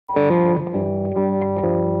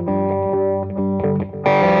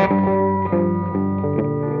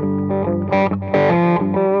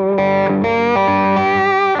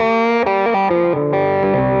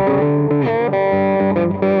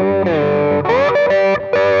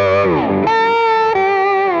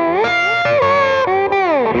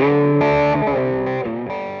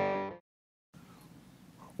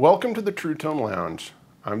Welcome to the Truetone Lounge.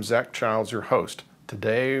 I'm Zach Childs, your host.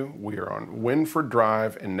 Today we are on Winford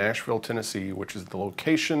Drive in Nashville, Tennessee, which is the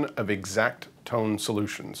location of Xact Tone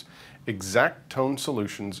Solutions. Xact Tone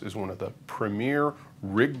Solutions is one of the premier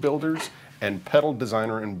rig builders and pedal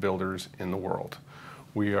designer and builders in the world.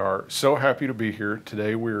 We are so happy to be here.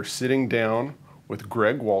 Today we are sitting down with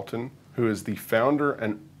Greg Walton, who is the founder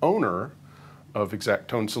and owner of Xact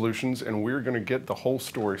Tone Solutions, and we're going to get the whole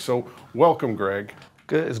story. So welcome, Greg.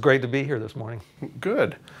 Good. It's great to be here this morning.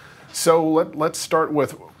 Good. So let's start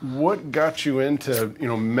with what got you into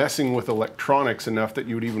messing with electronics enough that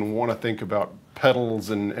you would even want to think about pedals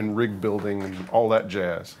and rig building and all that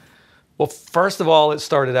jazz. Well, first of all, it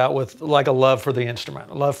started out with like a love for the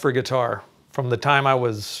instrument, a love for guitar. From the time I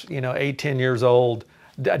was 8, 10 years old,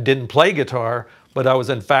 I didn't play guitar, but I was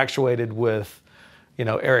infatuated with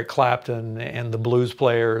Eric Clapton and the blues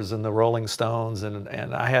players and the Rolling Stones, and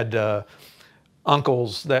I had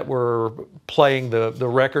uncles that were playing the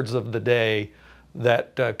records of the day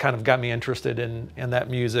that kind of got me interested in that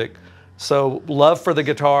music. So love for the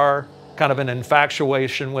guitar, kind of an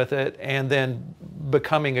infatuation with it, and then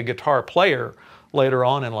becoming a guitar player later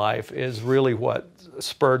on in life is really what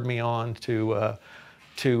spurred me on to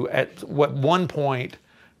at one point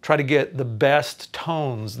try to get the best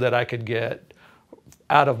tones that I could get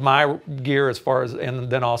out of my gear and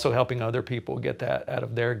then also helping other people get that out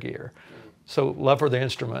of their gear. So love for the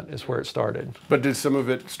instrument is where it started. But did some of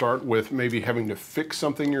it start with maybe having to fix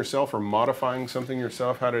something yourself or modifying something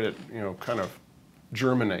yourself? How did it, kind of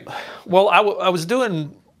germinate? Well, I was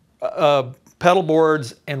doing pedal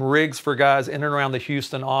boards and rigs for guys in and around the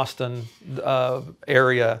Houston, Austin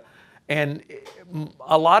area, and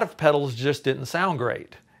a lot of pedals just didn't sound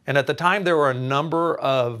great. And at the time, there were a number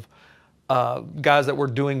of guys that were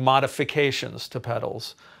doing modifications to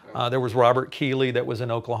pedals. There was Robert Keeley that was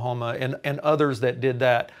in Oklahoma and others that did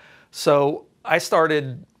that. So I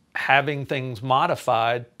started having things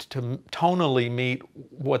modified to tonally meet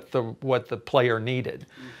what the player needed.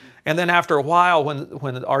 Mm-hmm. And then after a while,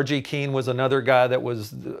 when R.G. Keene was another guy that was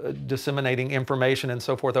disseminating information and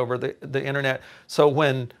so forth over the internet. So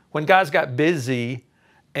when guys got busy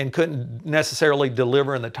and couldn't necessarily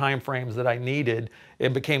deliver in the time frames that I needed,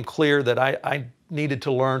 it became clear that I needed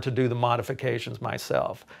to learn to do the modifications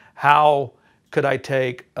myself. How could I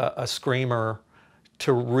take a screamer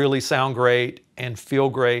to really sound great and feel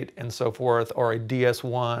great and so forth, or a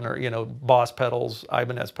DS1 or Boss pedals,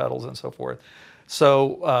 Ibanez pedals and so forth.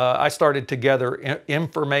 So I started to gather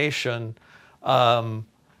information on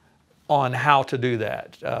how to do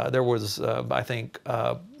that. There was, I think,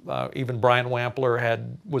 even Brian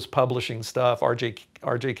Wampler was publishing stuff.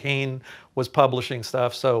 R.J. Keene was publishing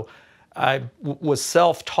stuff. So I was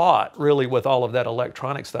self-taught really with all of that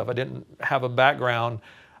electronic stuff. I didn't have a background,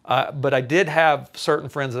 but I did have certain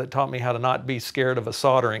friends that taught me how to not be scared of a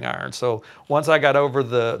soldering iron. So once I got over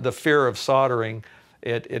the fear of soldering,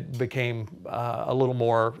 it became a little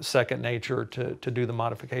more second nature to do the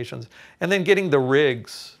modifications. And then getting the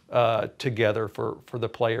rigs together for the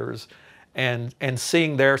players and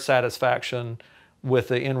seeing their satisfaction with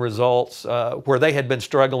the end results, where they had been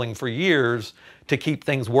struggling for years to keep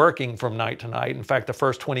things working from night to night. In fact, the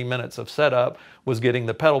first 20 minutes of setup was getting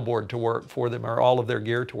the pedal board to work for them, or all of their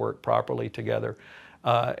gear to work properly together.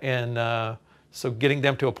 So getting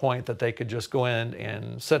them to a point that they could just go in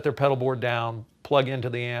and set their pedal board down, plug into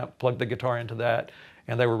the amp, plug the guitar into that,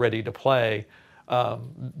 and they were ready to play.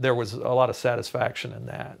 There was a lot of satisfaction in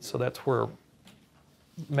that. So that's where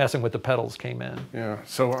messing with the pedals came in. Yeah,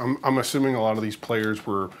 so I'm assuming a lot of these players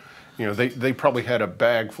were, they probably had a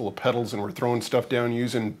bag full of pedals and were throwing stuff down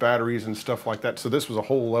using batteries and stuff like that. So this was a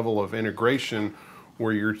whole level of integration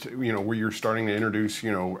where you're starting to introduce,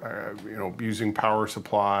 using power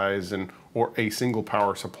supplies or a single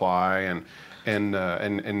power supply and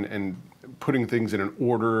putting things in an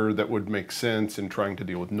order that would make sense and trying to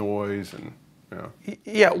deal with noise and.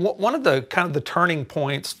 Yeah, one of the kind of the turning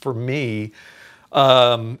points for me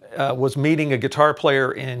was meeting a guitar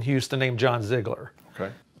player in Houston named John Ziegler.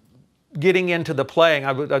 Okay. Getting into the playing,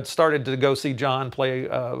 I'd started to go see John play,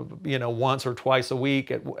 once or twice a week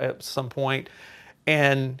at some point,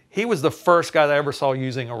 and he was the first guy that I ever saw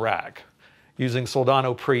using a rack, using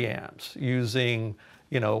Soldano preamps, using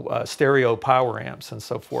stereo power amps and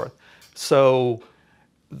so forth. So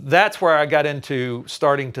that's where I got into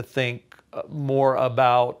starting to think more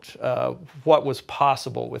about what was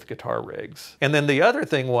possible with guitar rigs. And then the other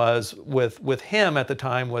thing was with him at the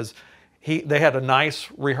time was they had a nice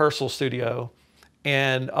rehearsal studio,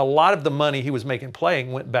 and a lot of the money he was making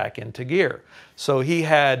playing went back into gear. So he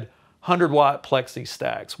had 100-watt plexi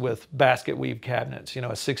stacks with basket weave cabinets,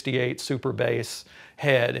 a 68 super bass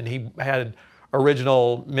head, and he had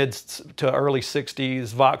original mid to early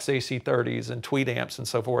 60s Vox AC30s and Tweed amps and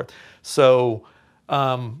so forth. So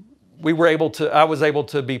I was able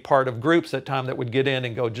to be part of groups at time that would get in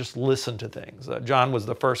and go just listen to things. John was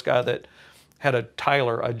the first guy that had a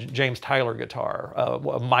James Tyler guitar,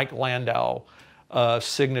 a Mike Landau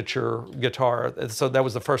signature guitar. So that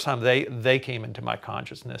was the first time they came into my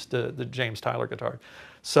consciousness, the James Tyler guitar.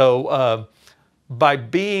 So by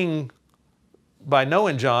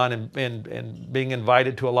knowing John and being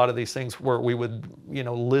invited to a lot of these things where we would,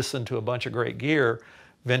 listen to a bunch of great gear,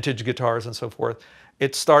 vintage guitars and so forth,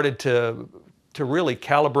 it started to really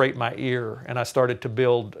calibrate my ear, and I started to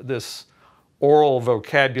build this oral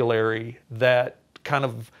vocabulary that kind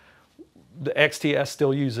of the XTS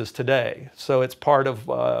still uses today. So it's part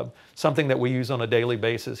of something that we use on a daily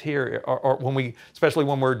basis here, or especially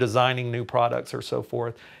when we're designing new products or so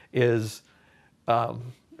forth, is knowing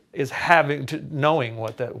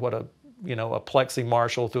what a plexi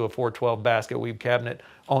Marshall through a 412 basket weave cabinet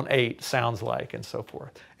on 8 sounds like and so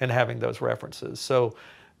forth, and having those references. So,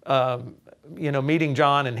 meeting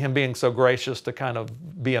John and him being so gracious to kind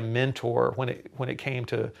of be a mentor when it came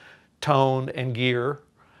to tone and gear.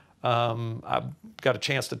 I got a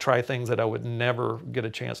chance to try things that I would never get a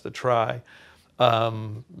chance to try.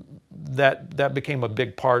 That became a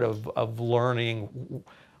big part of learning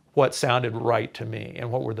what sounded right to me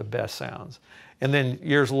and what were the best sounds. And then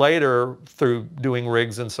years later, through doing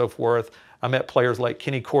rigs and so forth, I met players like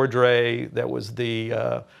Kenny Cordray, that was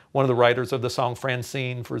one of the writers of the song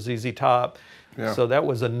Francine for ZZ Top. Yeah. So that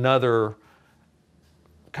was another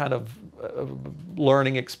kind of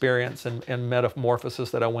learning experience and metamorphosis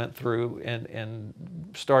that I went through, and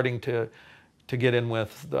starting to get in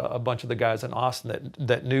with a bunch of the guys in Austin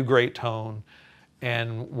that knew great tone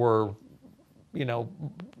and were,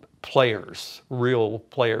 players, real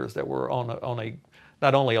players that were on a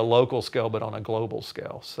not only a local scale but on a global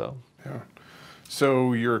scale. So yeah.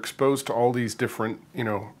 So you're exposed to all these different,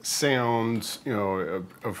 sounds,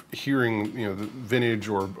 of hearing, the vintage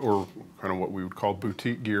or kind of what we would call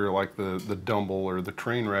boutique gear, like the Dumble or the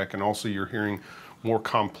Trainwreck, and also you're hearing more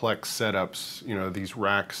complex setups, these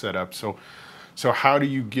rack setups. So how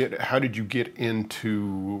did you get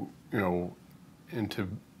into, into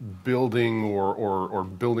building or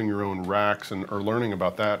building your own racks or learning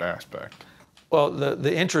about that aspect? Well,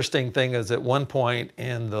 the interesting thing is at one point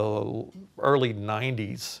in the early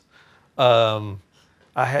 90s, I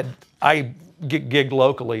gigged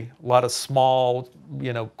locally, a lot of small,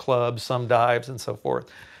 clubs, some dives and so forth.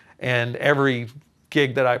 And every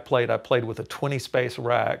gig that I played with a 20-space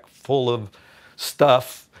rack full of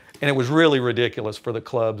stuff. And it was really ridiculous for the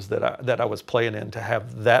clubs that I was playing in to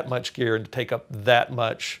have that much gear and to take up that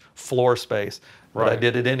much floor space. But I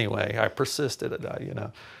did it anyway. I persisted,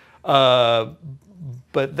 but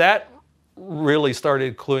that really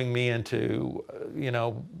started cluing me into,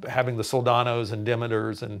 having the Soldanos and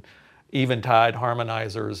Dimeters and Eventide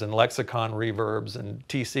harmonizers and Lexicon reverbs and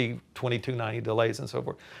TC 2290 delays and so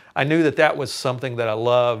forth. I knew that was something that I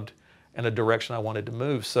loved and a direction I wanted to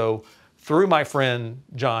move. So through my friend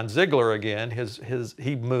John Ziegler again,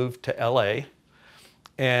 he moved to LA,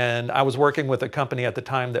 and I was working with a company at the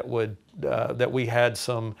time that we had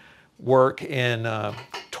some work in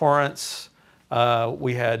Torrance.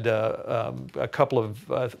 We had a couple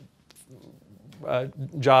of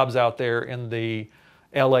jobs out there in the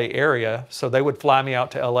LA area, so they would fly me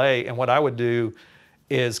out to LA, and what I would do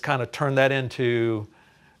is kind of turn that into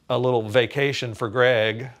a little vacation for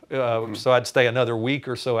Greg. So I'd stay another week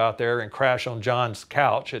or so out there and crash on John's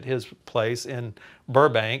couch at his place in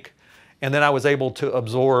Burbank, and then I was able to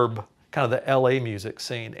absorb kind of the LA music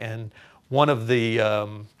scene. And one of the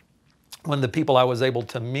people I was able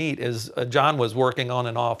to meet is John was working on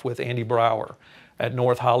and off with Andy Brower at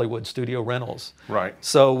North Hollywood Studio Rentals. Right.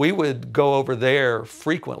 So we would go over there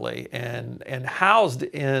frequently, and housed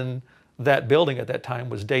in that building at that time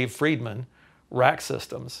was Dave Friedman Rack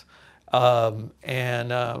Systems. I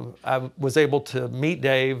was able to meet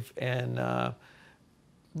Dave and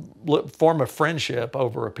form a friendship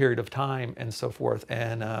over a period of time and so forth.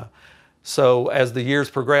 And so as the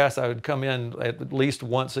years progressed, I would come in at least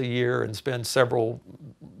once a year and spend several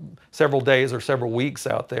days or several weeks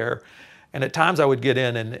out there. And at times I would get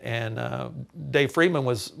in, and Dave Friedman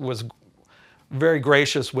was very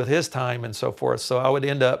gracious with his time and so forth. So I would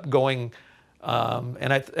end up going,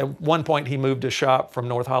 and at one point he moved a shop from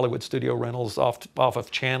North Hollywood Studio Rentals off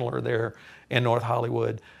of Chandler there in North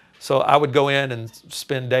Hollywood. So I would go in and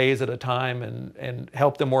spend days at a time and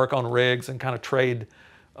help them work on rigs and kind of trade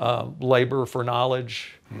labor for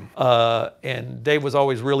knowledge. And Dave was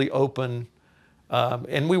always really open.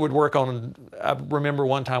 And we would work on, I remember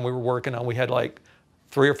one time we had like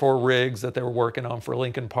 3 or 4 rigs that they were working on for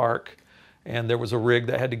Lincoln Park. And there was a rig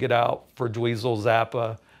that had to get out for Dweezil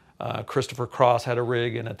Zappa. Christopher Cross had a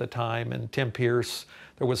rig in at the time, and Tim Pierce,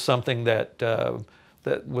 there was something that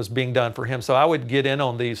that was being done for him. So I would get in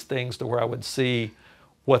on these things to where I would see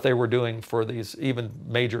what they were doing for these even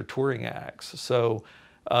major touring acts. So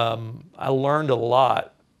I learned a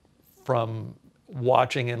lot from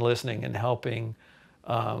watching and listening and helping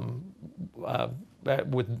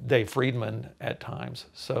with Dave Friedman at times.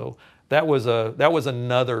 So that was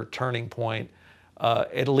another turning point.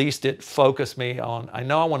 At least it focused me on, I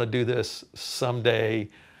know I want to do this someday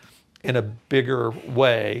in a bigger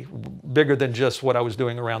way, bigger than just what I was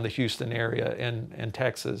doing around the Houston area and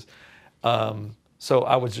Texas. So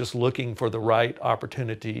I was just looking for the right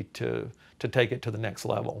opportunity to take it to the next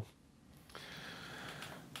level.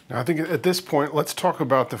 Now, I think at this point, let's talk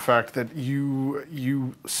about the fact that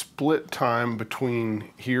you split time between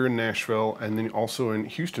here in Nashville and then also in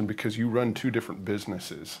Houston because you run 2 different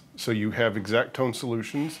businesses. So you have Xact Tone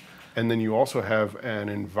Solutions, and then you also have an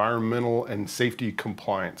environmental and safety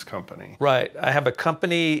compliance company. Right. I have a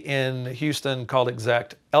company in Houston called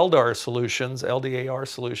Xact LDAR Solutions, LDAR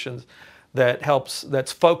Solutions, that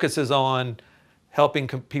focuses on helping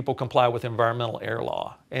people comply with environmental air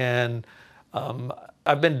law. And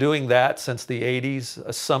I've been doing that since the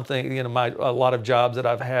 80s. Something, a lot of jobs that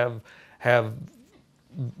I've have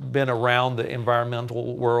been around the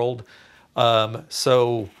environmental world.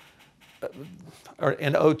 So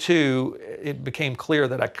in '02, it became clear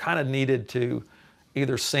that I kind of needed to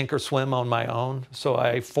either sink or swim on my own. So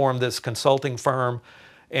I formed this consulting firm,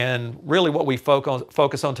 and really what we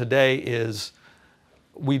focus on today is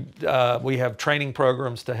we have training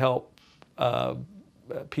programs to help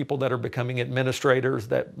people that are becoming administrators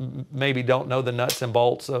that maybe don't know the nuts and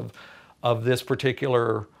bolts of this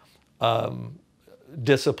particular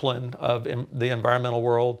discipline of the environmental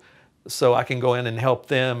world. So I can go in and help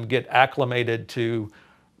them get acclimated to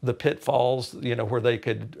the pitfalls, where they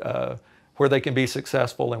can be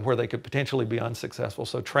successful and where they could potentially be unsuccessful.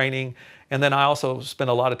 So training, and then I also spend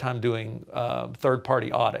a lot of time doing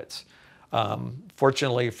third-party audits.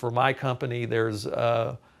 Fortunately for my company, there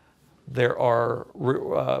are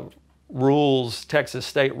rules, Texas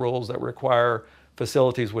state rules, that require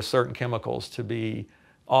facilities with certain chemicals to be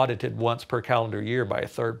audited once per calendar year by a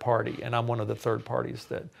third party, and I'm one of the third parties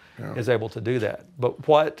that is able to do that.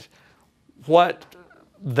 But what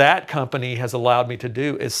that company has allowed me to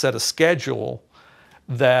do is set a schedule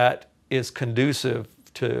that is conducive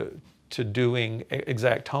to doing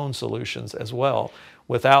Xact Tone Solutions as well.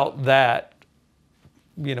 Without that,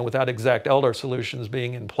 without Xact LDAR Solutions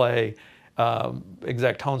being in play,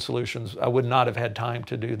 Xact Tone Solutions, I would not have had time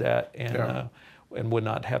to do that, and would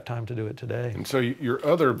not have time to do it today. And so your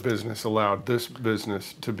other business allowed this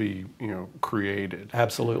business to be, created.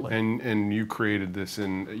 Absolutely. And you created this,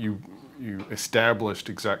 and you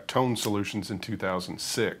established Xact Tone Solutions in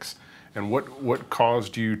 2006. And what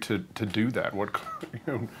caused you to do that? What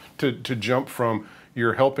to jump from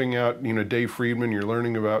you're helping out Dave Friedman, you're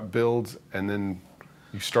learning about builds, and then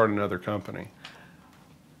you start another company?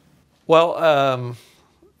 Well,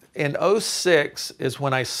 in '06 is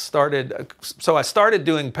when I started. So I started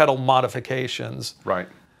doing pedal modifications, right,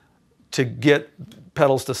 to get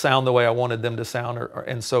pedals to sound the way I wanted them to sound,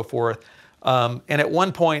 and so forth. And at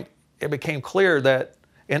one point, it became clear that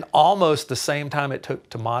in almost the same time it took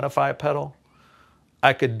to modify a pedal,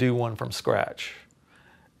 I could do one from scratch.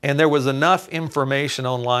 And there was enough information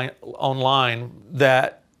online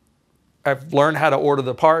that I've learned how to order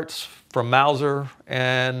the parts from Mauser,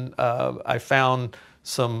 and I found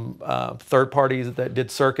some third parties that did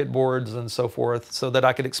circuit boards and so forth, so that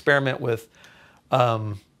I could experiment with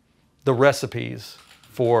the recipes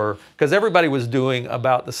because everybody was doing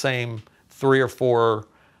about the same 3 or 4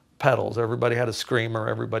 pedals. Everybody had a screamer,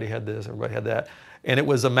 everybody had this, everybody had that. And it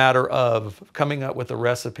was a matter of coming up with a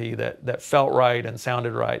recipe that felt right and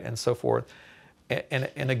sounded right and so forth.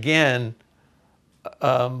 And again,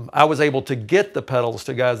 I was able to get the pedals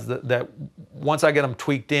to guys that once I get them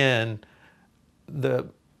tweaked in,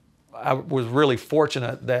 I was really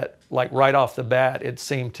fortunate that right off the bat, it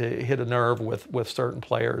seemed to hit a nerve with certain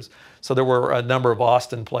players. So there were a number of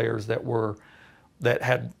Austin players that were that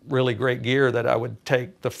had really great gear that I would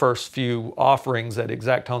take the first few offerings that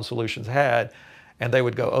Xact Tone Solutions had, and they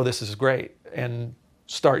would go, "Oh, this is great," and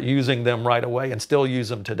start using them right away, and still use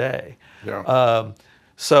them today. Yeah.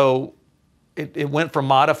 So it went from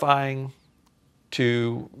modifying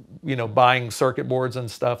to buying circuit boards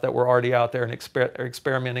and stuff that were already out there and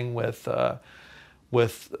experimenting with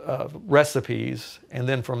recipes, and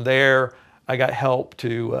then from there I got help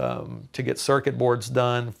to get circuit boards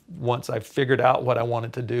done once I figured out what I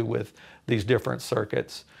wanted to do with these different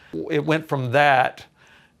circuits. It went from that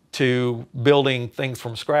to building things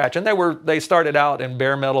from scratch, and they started out in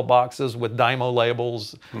bare metal boxes with Dymo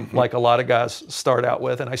labels, like a lot of guys start out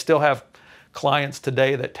with. And I still have clients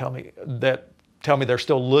today that tell me they're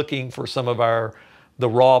still looking for some of the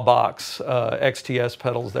raw box XTS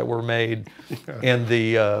pedals that were made in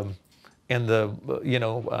the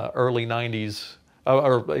early 90s,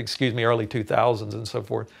 or excuse me, early 2000s and so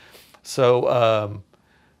forth. So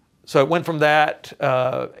it went from that,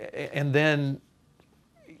 and then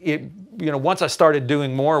once I started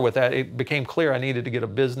doing more with that, it became clear I needed to get a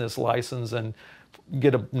business license and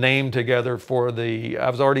get a name together for I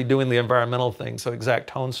was already doing the environmental thing, so Xact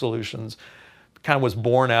Tone Solutions kind of was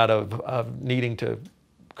born out of needing to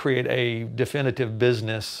create a definitive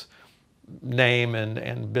business name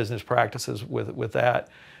and business practices with that.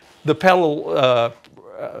 The pedal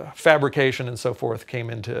fabrication and so forth came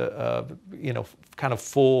into kind of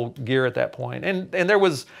full gear at that point. And there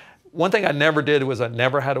was one thing I never did was I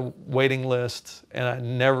never had a waiting list, and I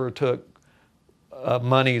never took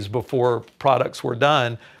monies before products were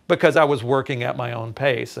done, because I was working at my own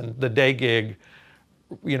pace, and the day gig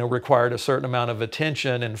required a certain amount of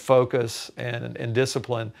attention and focus and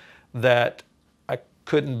discipline that I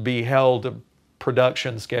couldn't be held to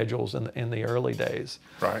production schedules in the early days.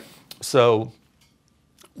 Right. So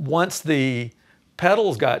once the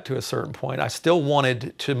pedals got to a certain point, I still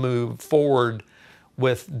wanted to move forward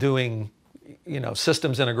with doing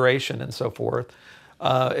systems integration and so forth.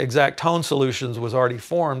 Xact Tone Solutions was already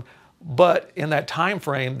formed, but in that time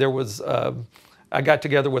frame there was I got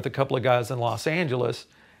together with a couple of guys in Los Angeles,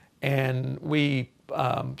 and we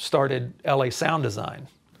started LA Sound Design.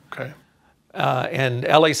 Okay. And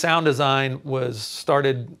LA Sound Design was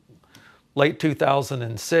started late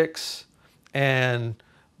 2006, and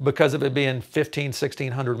because of it being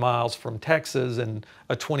 1,600 miles from Texas and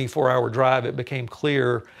a 24-hour drive, it became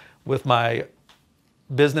clear with my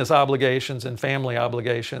business obligations and family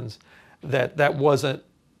obligations that wasn't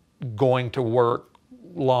going to work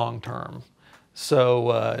long term.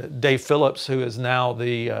 So Dave Phillips, who is now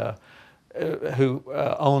who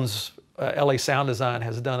owns LA Sound Design,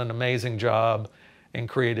 has done an amazing job and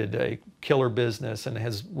created a killer business, and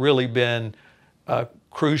has really been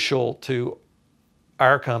crucial to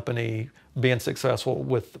our company being successful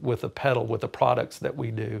with the pedal, with the products that we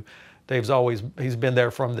do. He's been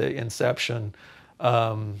there from the inception,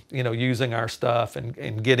 using our stuff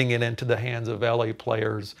and getting it into the hands of LA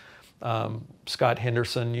players. Scott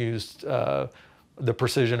Henderson used the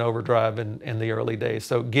Precision Overdrive in the early days.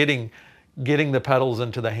 So getting the pedals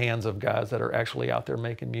into the hands of guys that are actually out there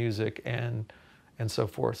making music and so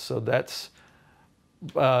forth. So that's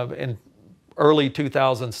in early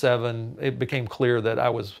 2007, it became clear that I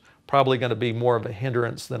was probably going to be more of a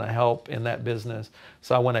hindrance than a help in that business.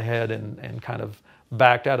 So I went ahead and kind of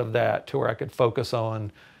backed out of that to where I could focus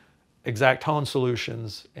on Xact Tone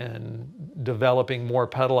Solutions and developing more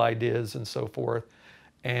pedal ideas and so forth,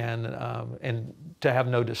 and to have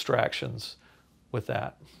no distractions with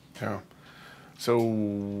that. Yeah. So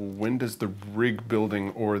when does the rig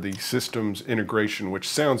building or the systems integration, which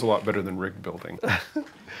sounds a lot better than rig building?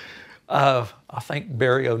 I thank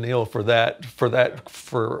Barry O'Neill for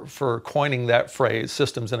coining that phrase,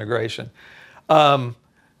 systems integration.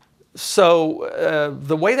 So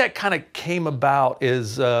the way that kind of came about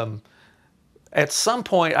is at some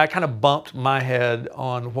point I kind of bumped my head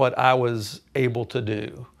on what I was able to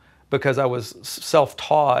do, because I was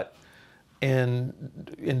self-taught in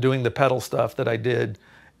doing the pedal stuff that I did.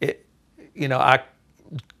 I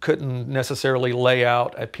couldn't necessarily lay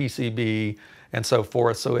out a PCB and so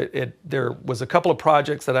forth. So there was a couple of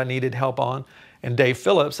projects that I needed help on, and Dave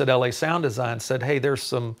Phillips at LA Sound Design said, "Hey, there's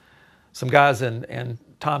some guys in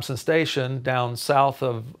Thompson Station down south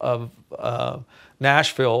of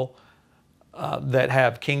Nashville that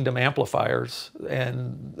have Kingdom amplifiers,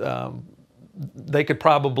 and they could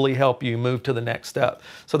probably help you move to the next step."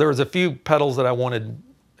 So there was a few pedals that I wanted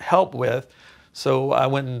help with. So I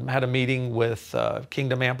went and had a meeting with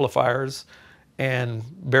Kingdom amplifiers, and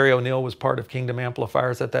Barry O'Neill was part of Kingdom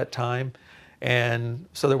amplifiers at that time. And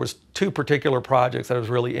so there was two particular projects that I was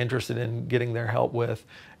really interested in getting their help with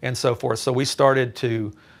and so forth. So we started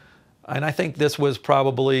to, and I think this was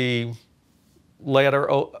probably latter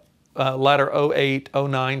 08,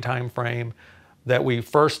 09 time frame that we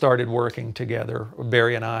first started working together,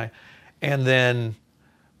 Barry and I. And then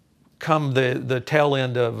come the tail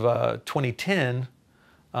end of 2010,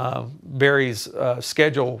 Barry's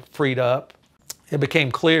schedule freed up. It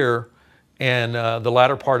became clear in the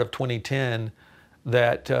latter part of 2010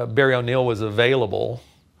 that Barry O'Neill was available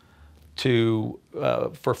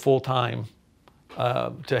for full-time,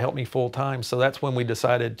 to help me full-time. So that's when we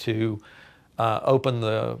decided to open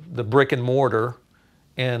the brick and mortar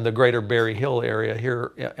in the greater Berry Hill area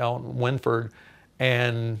here on Winford,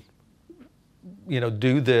 and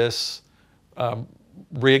do this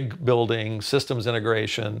rig building, systems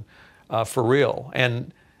integration for real.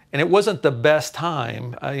 And it wasn't the best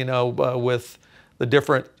time, with the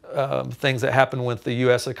different things that happened with the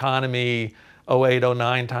U.S. economy, 08,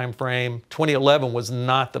 09 time frame. 2011 was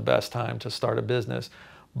not the best time to start a business.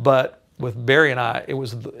 But with Barry and I, it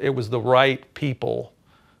was the right people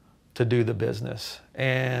to do the business.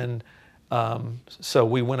 And so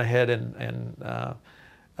we went ahead and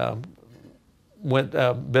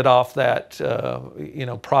bid off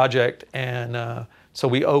that project, and so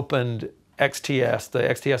we opened XTS, the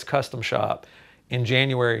XTS Custom Shop, in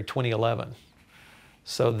January 2011.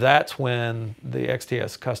 So that's when the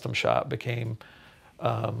XTS Custom Shop became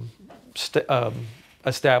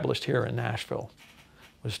established here in Nashville.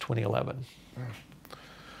 It was 2011.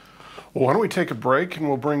 Well, why don't we take a break and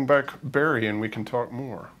we'll bring back Barry and we can talk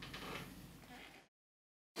more.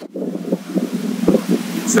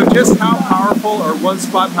 So just how powerful are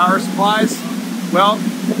one-spot power supplies? Well,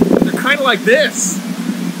 they're kind of like this.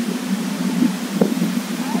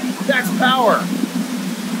 That's power.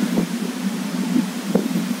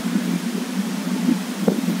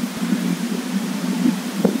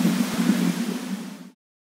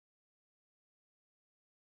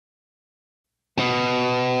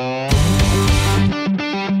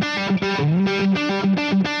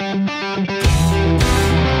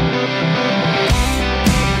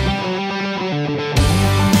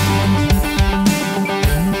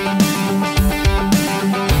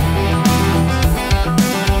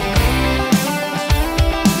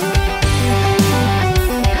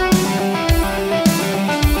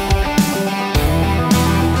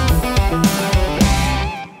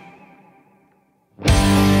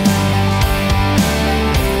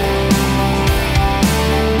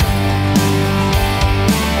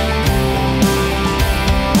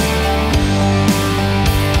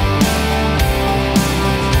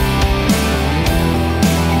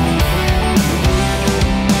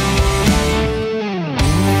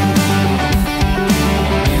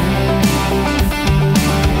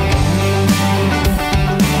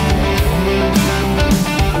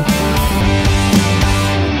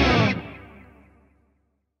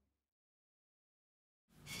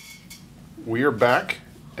 We are back,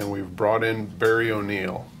 and we've brought in Barry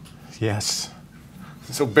O'Neill. Yes.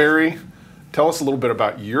 So Barry, tell us a little bit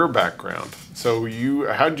about your background. So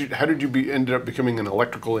how did you end up becoming an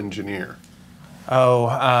electrical engineer?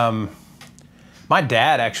 Oh, my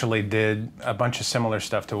dad actually did a bunch of similar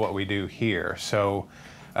stuff to what we do here. So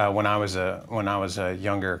when I was a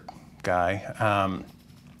younger guy,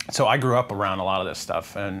 so I grew up around a lot of this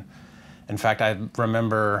stuff, and in fact, I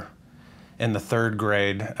remember in the third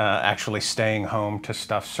grade, actually staying home to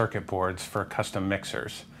stuff circuit boards for custom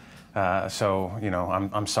mixers. So,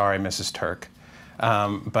 I'm sorry, Mrs. Turk.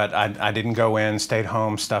 But I didn't go in, stayed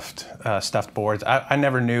home, stuffed boards. I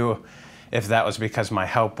never knew if that was because my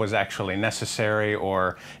help was actually necessary,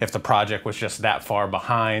 or if the project was just that far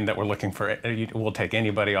behind that we're looking for, we'll take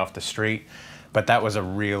anybody off the street. But that was a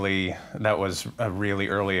really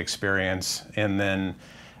early experience. And then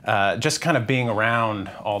just kind of being around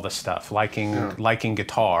all the stuff, liking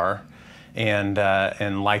guitar,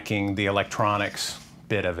 and liking the electronics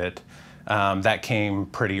bit of it. That came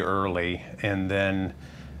pretty early, and then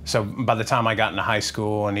so by the time I got into high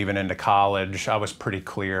school and even into college, I was pretty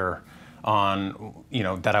clear on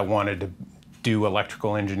that I wanted to do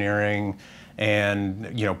electrical engineering,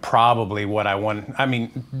 and probably what I want. I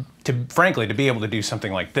mean, frankly, to be able to do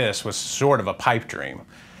something like this was sort of a pipe dream,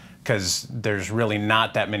 because there's really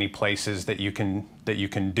not that many places that you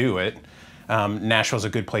can do it. Nashville's a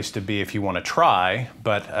good place to be if you want to try,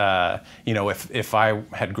 but if I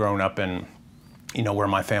had grown up in where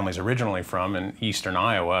my family's originally from, in eastern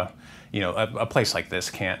Iowa, a place like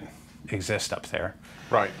this can't exist up there.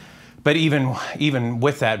 Right. But even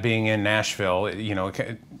with that being in Nashville,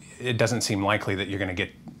 it doesn't seem likely that you're going to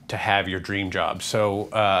get to have your dream job.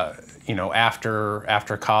 So, you know,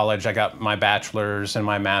 after college, I got my bachelor's and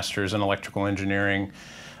my master's in electrical engineering,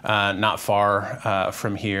 not far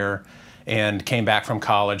from here, and came back from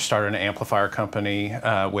college, started an amplifier company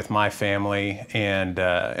with my family, and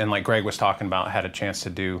like Greg was talking about, had a chance to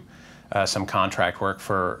do some contract work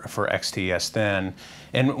for XTS then.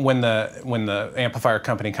 And when the amplifier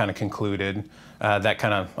company kind of concluded,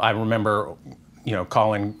 I remember, you know,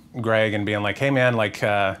 calling Greg and being like, hey man, like,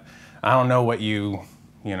 I don't know what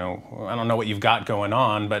I don't know what you've got going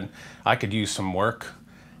on, but I could use some work.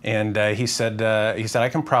 And he said, I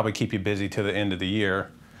can probably keep you busy to the end of the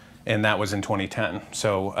year. And that was in 2010.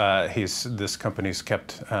 So this company's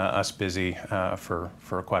kept us busy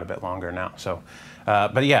for quite a bit longer now. So,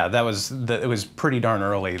 but yeah, it was pretty darn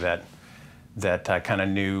early that I kind of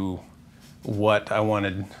knew what I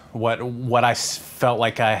wanted, what I felt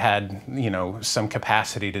like I had, you know, some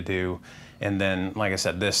capacity to do. And then, like I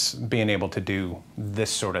said, being able to do this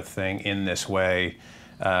sort of thing in this way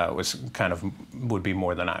was would be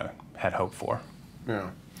more than I had hoped for. Yeah.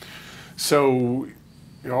 So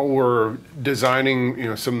y'all were designing, you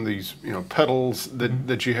know, some of these, you know, pedals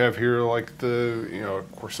that you have here, like the, you know,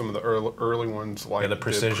 of course, some of the early ones, like the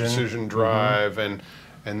precision drive, and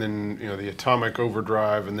then, you know, the atomic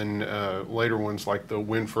overdrive, and then later ones like the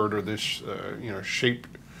Winford or this, you know, shaped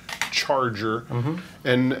charger.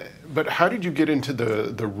 But how did you get into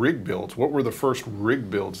the rig builds? What were the first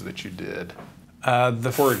rig builds that you did?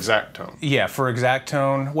 For Xact Tone. Yeah, for Xact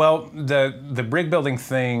Tone. Well, the rig building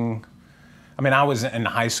thing, I mean, I was in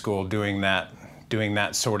high school doing that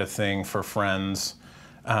sort of thing for friends,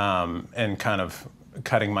 and kind of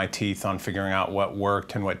cutting my teeth on figuring out what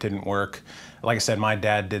worked and what didn't work. Like I said, my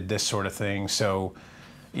dad did this sort of thing, so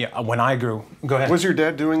yeah, when I grew, go ahead. Was your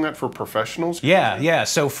dad doing that for professionals? Yeah.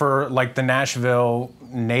 So for like the Nashville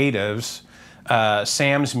natives,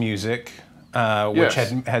 Sam's Music, which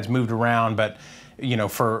has moved around, but you know,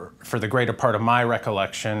 for the greater part of my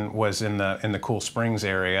recollection was in the Cool Springs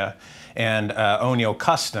area, and O'Neill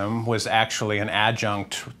Custom was actually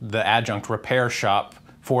the adjunct repair shop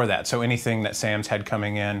for that. So anything that Sam's had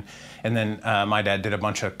coming in, and then my dad did a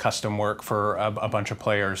bunch of custom work for a bunch of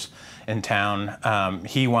players in town.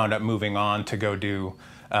 He wound up moving on to go do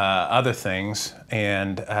other things,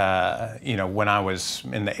 and you know, when I was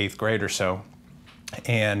in the 8th grade or so,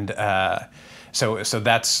 and so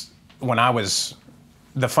that's when I was.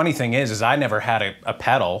 The funny thing is I never had a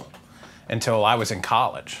pedal until I was in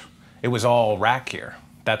college. It was all rack gear.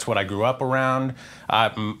 That's what I grew up around.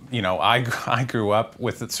 You know, I grew up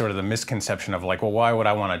with sort of the misconception of like, well, why would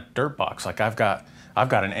I want a dirt box? Like I've got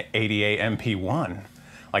an 88 MP1.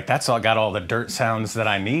 Like that's got all the dirt sounds that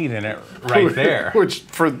I need in it right there. Which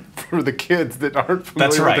for the kids that aren't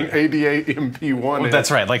familiar with an 88 MP1. Well, that's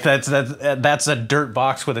right. Like that's a dirt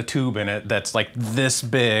box with a tube in it that's like this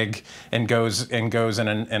big and goes in a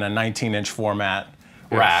 19-inch format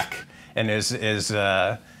rack, and was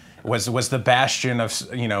the bastion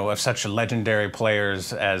of, you know, of such legendary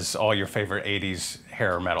players as all your favorite 80s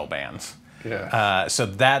hair metal bands. Yeah. So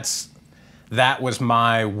that was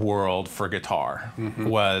my world for guitar,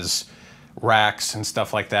 was racks and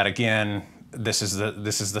stuff like that. Again, this is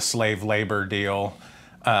the slave labor deal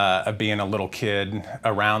of being a little kid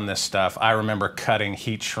around this stuff. I remember cutting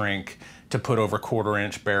heat shrink to put over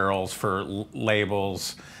 1/4-inch barrels for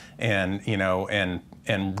labels, and you know,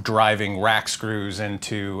 and driving rack screws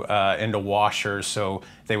into washers so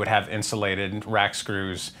they would have insulated rack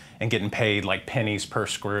screws, and getting paid like pennies per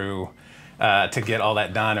screw to get all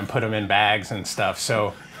that done and put them in bags and stuff.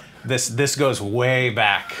 So this goes way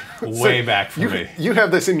back for me. You have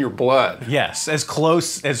this in your blood. Yes, as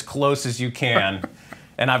close as you can.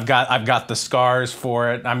 And I've got the scars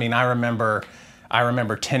for it. I mean, I remember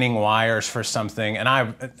tinning wires for something, and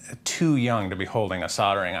I'm too young to be holding a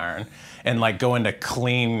soldering iron, and like going to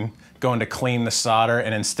clean the solder,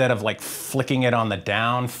 and instead of like flicking it on the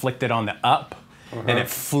down, flicked it on the up. And it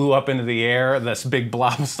flew up into the air, this big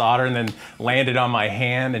blob of solder, and then landed on my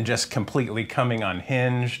hand and just completely coming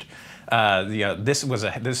unhinged. This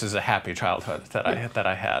is a happy childhood that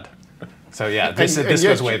I had. So yeah, this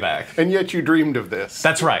goes way back. And yet you dreamed of this.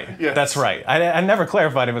 That's right. Yes. That's right. I never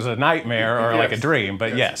clarified it was a nightmare or like a dream,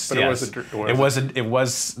 but yes. But it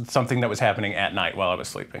was something that was happening at night while I was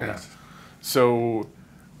sleeping. Yes. So,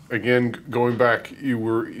 again, going back, you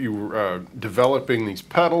were developing these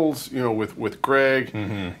pedals, you know, with Greg,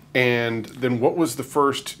 and then what was the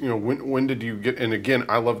first, you know, when did you get? And again,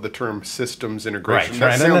 I love the term systems integration.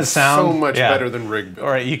 Right. That sounds so much better than rig build.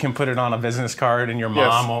 Or you can put it on a business card, and your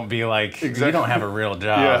mom won't be like, "You don't have a real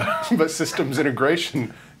job." Yeah, but systems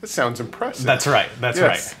integration. It sounds impressive. That's right. That's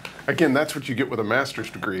right. Again, that's what you get with a master's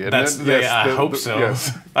degree. And That's, I hope so.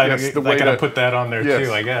 Yes. I to put that on there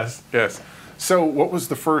too, I guess. Yes. So what was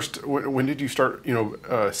the first, when did you start,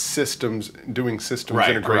 systems, doing systems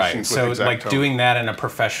integrations with So Xact like Tone? doing that in a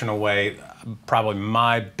professional way, probably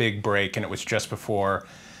my big break, and it was just before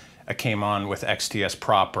I came on with XTS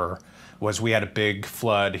proper, was we had a big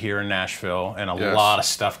flood here in Nashville, and a lot of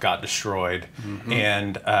stuff got destroyed.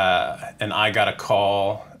 And I got a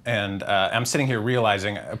call, and I'm sitting here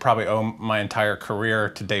realizing I probably owe my entire career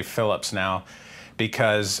to Dave Phillips now,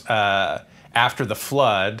 because after the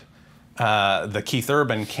flood, the Keith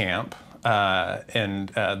Urban camp and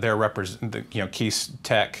their Keith's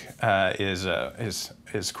tech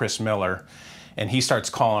is Chris Miller, and he starts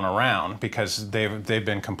calling around because they've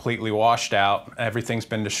been completely washed out. Everything's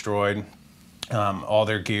been destroyed. All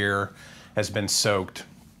their gear has been soaked,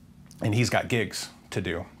 and he's got gigs to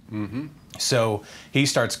do. So he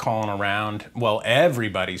starts calling around. Well,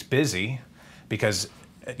 everybody's busy because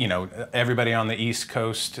everybody on the East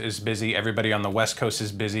Coast is busy. Everybody on the West Coast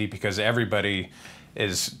is busy because everybody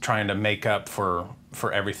is trying to make up for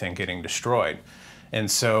everything getting destroyed. And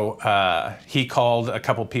so he called a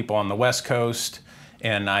couple people on the West Coast,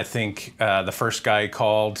 and I think the first guy he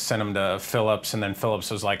called sent him to Phillips, and then Phillips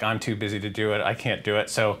was like, "I'm too busy to do it. I can't do it."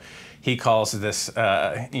 So he calls this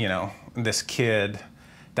this kid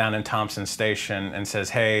down in Thompson Station and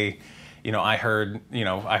says, "Hey, I heard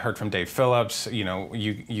from Dave Phillips,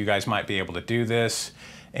 you guys might be able to do this,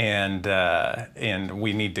 and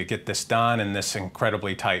we need to get this done in this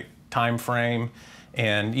incredibly tight time frame."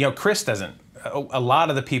 And Chris doesn't. A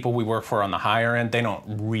lot of the people we work for on the higher end, they don't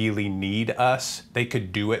really need us. They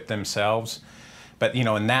could do it themselves. But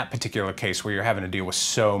in that particular case where you're having to deal with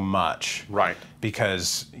so much, right?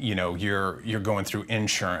 Because you're going through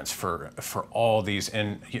insurance for all these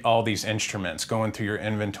instruments, going through your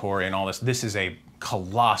inventory and all this. This is a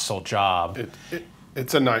colossal job.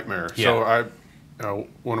 It's a nightmare. Yeah. So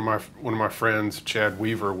one of my friends, Chad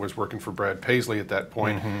Weaver, was working for Brad Paisley at that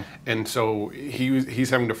point, and so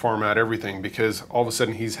he's having to farm out everything because all of a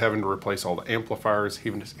sudden he's having to replace all the amplifiers.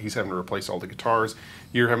 He's having to replace all the guitars.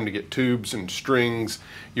 You're having to get tubes and strings.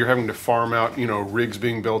 You're having to farm out, rigs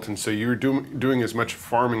being built, and so you're doing as much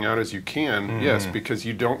farming out as you can. Yes, because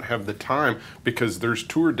you don't have the time, because there's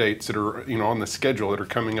tour dates that are on the schedule that are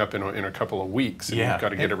coming up in a couple of weeks, and you've got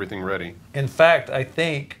to get everything ready. In fact, I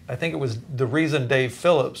think it was the reason Dave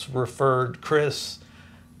Phillips referred Chris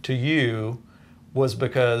to you was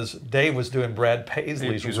because Dave was doing Brad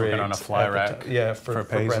Paisley's He was rigs working on a fly rack. For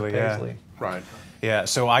Paisley, Brad Paisley. Right. Yeah,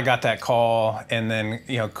 so I got that call, and then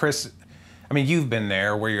Chris, I mean, you've been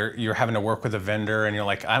there where you're having to work with a vendor, and you're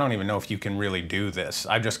like, I don't even know if you can really do this.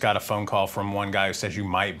 I just got a phone call from one guy who says you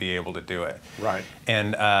might be able to do it. Right.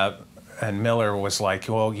 And Miller was like,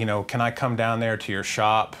 well, can I come down there to your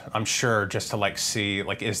shop? I'm sure, just to see,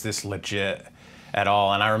 is this legit at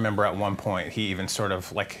all? And I remember at one point he even sort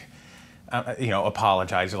of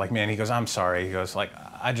apologized. Like, man, he goes, I'm sorry. He goes,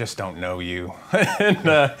 I just don't know you.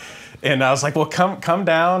 And I was like, well, come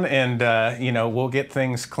down, and we'll get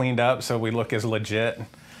things cleaned up so we look as legit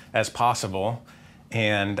as possible.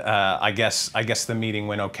 And I guess the meeting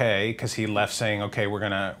went okay, because he left saying, okay, we're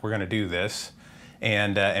gonna do this,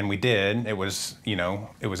 and we did. It was an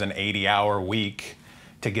 80-hour week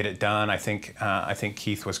to get it done. I think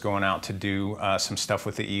Keith was going out to do some stuff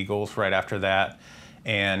with the Eagles right after that.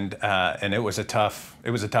 And it was a tough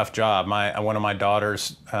job. One of my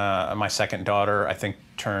daughters, my second daughter, I think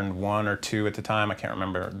turned 1 or 2 at the time. I can't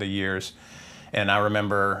remember the years. And I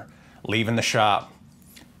remember leaving the shop,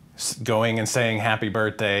 going and saying happy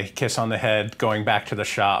birthday, kiss on the head, going back to the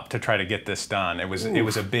shop to try to get this done. It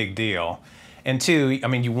was a big deal. And 2, I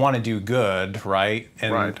mean, you want to do good, right?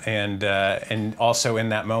 And, right. And also in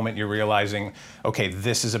that moment, you're realizing, okay,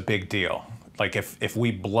 this is a big deal. Like if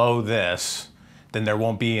we blow this, then there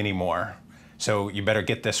won't be any more. So you better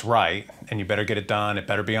get this right, and you better get it done. It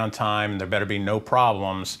better be on time, and there better be no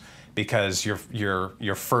problems, because your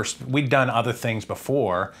first. We'd done other things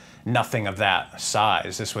before, nothing of that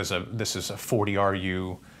size. This is a 40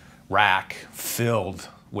 RU rack filled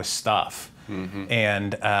with stuff,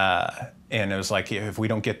 and it was like, if we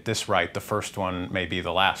don't get this right, the first one may be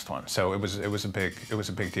the last one. So it was a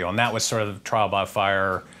big deal, and that was sort of the trial by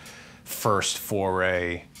fire first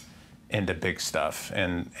foray into big stuff,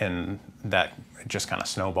 and that just kind of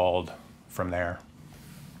snowballed from there.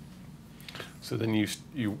 So then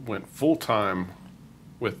you went full time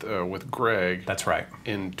with Greg. That's right.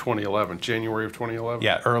 In 2011, January of 2011.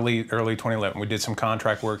 Yeah, early 2011. We did some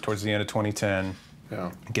contract work towards the end of 2010.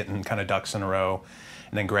 Yeah. Getting kind of ducks in a row,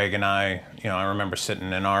 and then Greg and I remember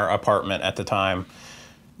sitting in our apartment at the time,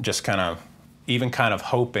 just kind of even kind of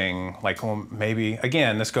hoping, like, well, maybe,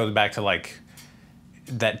 again, this goes back to like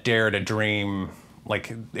that dare to dream,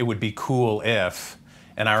 like it would be cool if,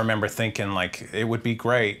 and I remember thinking like it would be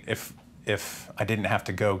great if I didn't have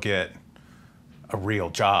to go get a real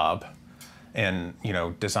job and, you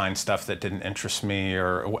know, design stuff that didn't interest me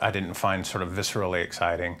or I didn't find sort of viscerally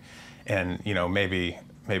exciting. And, you know, maybe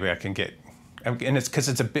I can get, and it's because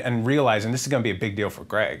and realizing this is going to be a big deal for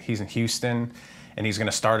Greg. He's in Houston and he's going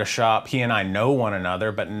to start a shop. He and I know one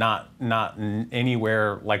another, but not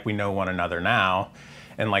anywhere like we know one another now.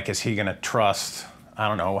 And like, is he going to trust, I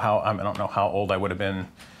don't know how old I would have been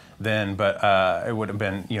then, but it would have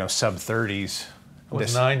been, you know, sub 30s. It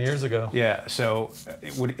was 9 years ago. Yeah, so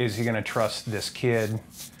is he going to trust this kid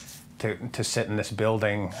to sit in this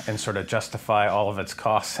building and sort of justify all of its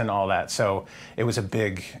costs and all that? So it was a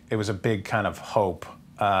big kind of hope,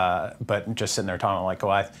 but just sitting there talking like, oh,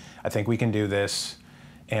 I think we can do this,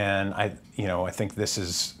 and I think this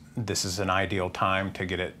is an ideal time to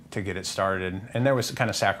get it started. And there was kind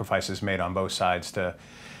of sacrifices made on both sides to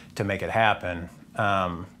make it happen.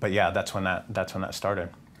 But yeah, that's when that started.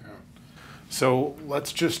 So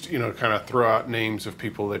let's just, you know, kind of throw out names of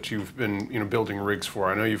people that you've been, you know, building rigs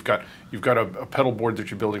for. I know you've got a pedal board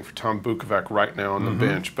that you're building for Tom Bukovac right now on the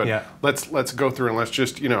bench, but yeah. let's go through and let's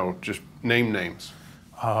just, you know, just name names.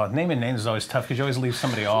 Naming names is always tough because you always leave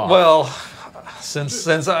somebody off. Well, since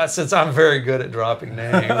I'm very good at dropping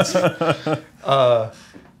names,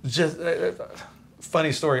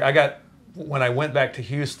 funny story. When I went back to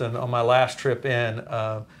Houston on my last trip in,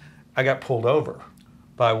 I got pulled over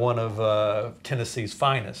by one of Tennessee's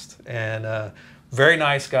finest, and very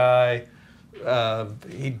nice guy.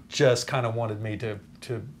 He just kind of wanted me to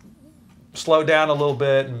slow down a little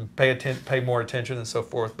bit and pay more attention and so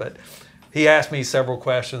forth. But he asked me several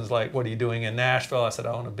questions like, "What are you doing in Nashville?" I said,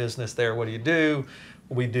 "I own a business there." "What do you do?"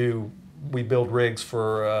 We build rigs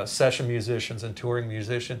for session musicians and touring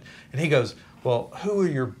musicians. And he goes, "Well, who are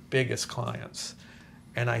your biggest clients?"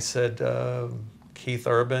 And I said, Keith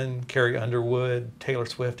Urban, Carrie Underwood, Taylor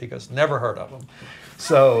Swift. He goes, "Never heard of them."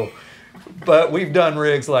 So, but we've done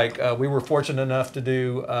rigs like, we were fortunate enough to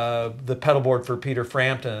do the pedal board for Peter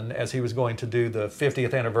Frampton as he was going to do the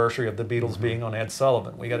 50th anniversary of the Beatles being on Ed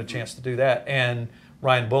Sullivan. We got a chance to do that. And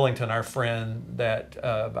Ryan Bullington, our friend that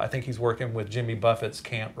I think he's working with Jimmy Buffett's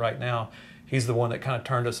camp right now, he's the one that kind of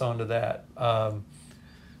turned us on to that. Tom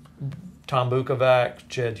Bukovac,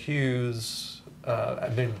 Jed Hughes,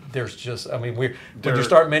 when you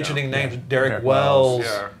start mentioning names, Derek Wells,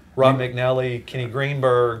 Rob McNally, Kenny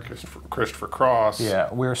Greenberg, Christopher Cross.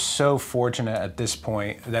 Yeah, we're so fortunate at this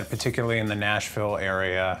point that particularly in the Nashville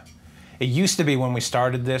area, it used to be when we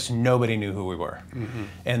started this, nobody knew who we were. Mm-hmm.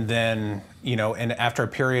 And then, you know, and after a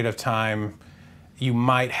period of time, you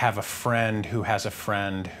might have a friend who has a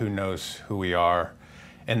friend who knows who we are.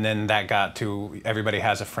 And then that got to everybody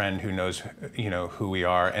has a friend who knows, you know, who we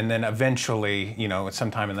are. And then eventually, you know,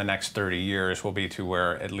 sometime in the next 30 years, we'll be to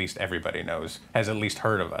where at least everybody knows, has at least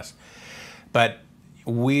heard of us. But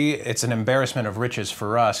it's an embarrassment of riches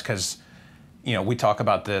for us because, you know, we talk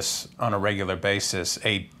about this on a regular basis.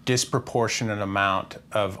 A disproportionate amount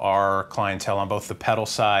of our clientele on both the pedal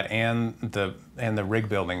side and the rig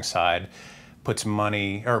building side puts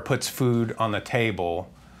food on the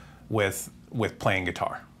table with playing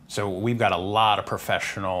guitar. So we've got a lot of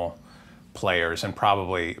professional players, and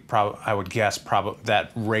probably I would guess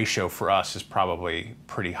that ratio for us is probably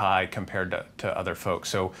pretty high compared to other folks.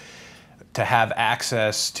 So to have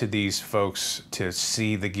access to these folks, to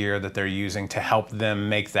see the gear that they're using, to help them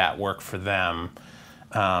make that work for them,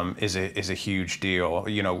 is a huge deal.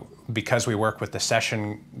 You know, because we work with the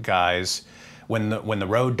session guys, when the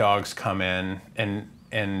road dogs come in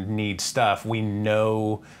and need stuff, we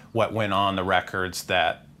know what went on the records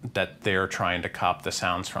that they're trying to cop the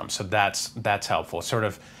sounds from. So that's helpful. Sort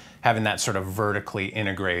of having that sort of vertically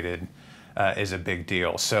integrated is a big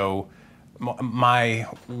deal. So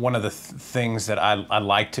one of the things that I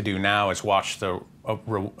like to do now is watch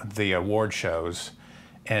the award shows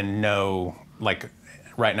and know, like,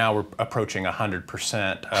 right now we're approaching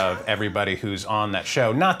 100% of everybody who's on that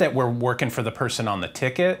show. Not that we're working for the person on the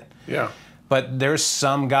ticket. Yeah. But there's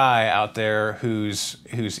some guy out there who's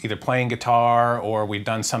either playing guitar or we've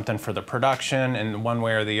done something for the production in one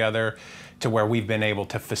way or the other, to where we've been able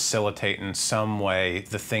to facilitate in some way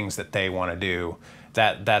the things that they want to do.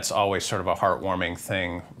 That's always sort of a heartwarming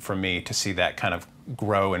thing for me to see that kind of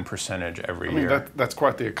grow in percentage every year. That's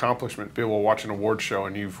quite the accomplishment, to be able to watch an award show,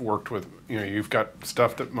 and you've worked with, you know, you've got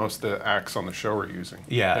stuff that most of the acts on the show are using.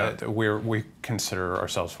 Yeah. We consider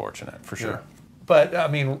ourselves fortunate, for sure. Yeah. But I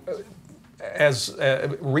mean, as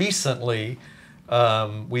recently,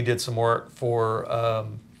 We did some work for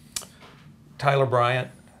Tyler Bryant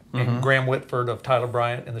and Graham Whitford of Tyler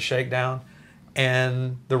Bryant and the Shakedown.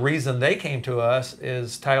 And the reason they came to us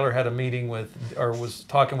is Tyler had a meeting with, or was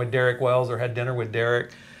talking with Derek Wells, or had dinner with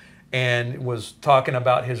Derek, and was talking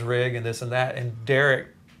about his rig and this and that. And Derek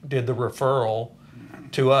did the referral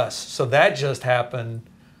to us. So that just happened,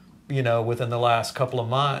 you know, within the last couple of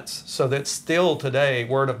months. So that still today,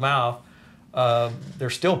 word of mouth,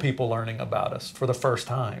 there's still people learning about us for the first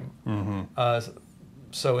time.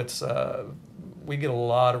 So it's, we get a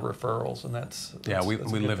lot of referrals, and that's we that's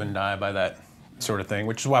live thing. and die by that sort of thing,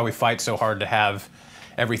 which is why we fight so hard to have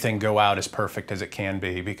everything go out as perfect as it can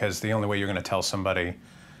be, because the only way you're going to tell somebody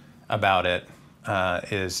about it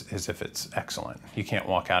is if it's excellent. You can't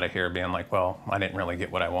walk out of here being like, well, I didn't really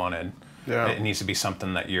get what I wanted. Yeah. It needs to be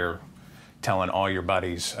something that you're telling all your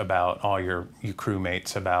buddies about, all your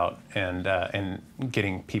crewmates about, and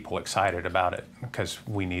getting people excited about it, because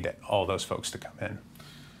we need all those folks to come in.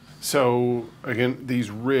 So again,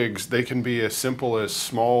 these rigs, they can be as simple as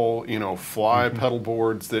small, you know, fly pedal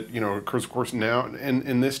boards that, you know, of course now,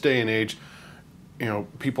 in this day and age, you know,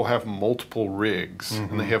 people have multiple rigs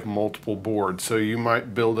and they have multiple boards. So you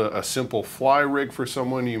might build a simple fly rig for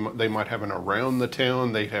someone. They might have an around the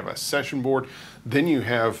town. They have a session board. Then you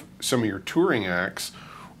have some of your touring acts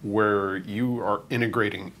where you are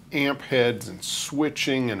integrating amp heads and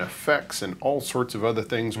switching and effects and all sorts of other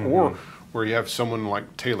things, or where you have someone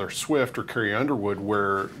like Taylor Swift or Carrie Underwood,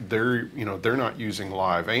 where they're not using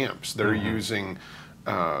live amps. They're using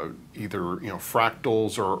either, you know,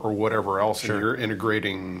 fractals or whatever else, and you're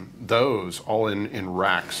integrating those all in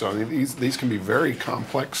racks. So I mean, these can be very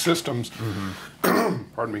complex systems.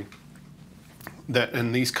 Pardon me.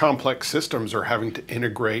 And these complex systems are having to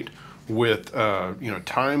integrate with you know,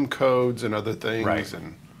 time codes and other things. Right.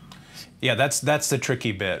 And yeah, that's the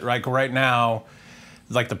tricky bit. Like right now,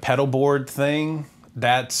 like the pedal board thing,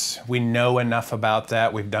 we know enough about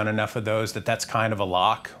that. We've done enough of those that's kind of a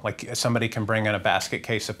lock. Like somebody can bring in a basket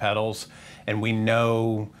case of pedals, and we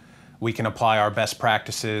know we can apply our best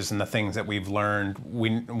practices and the things that we've learned.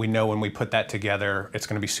 We know when we put that together, it's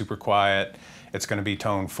going to be super quiet. It's going to be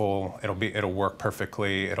toneful. It'll work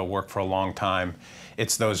perfectly. It'll work for a long time.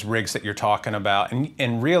 It's those rigs that you're talking about,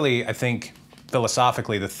 and really, I think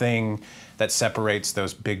philosophically, the thing that separates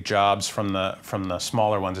those big jobs from the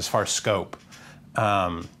smaller ones, as far as scope,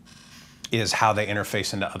 is how they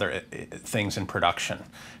interface into other things in production.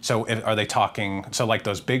 So are they talking, so like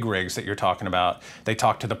those big rigs that you're talking about, they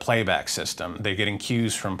talk to the playback system. They're getting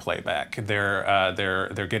cues from playback.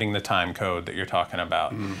 They're getting the time code that you're talking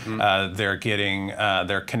about.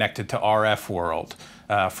 They're connected to RF world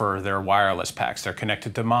for their wireless packs. They're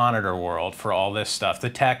connected to monitor world for all this stuff. The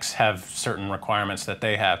techs have certain requirements that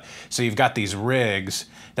they have. So you've got these rigs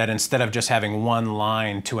that, instead of just having one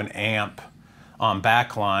line to an amp on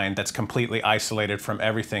backline that's completely isolated from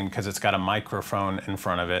everything because it's got a microphone in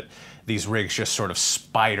front of it, these rigs just sort of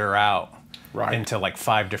spider out into like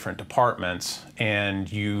 5 different departments.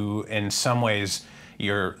 And you, in some ways,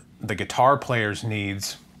 the guitar player's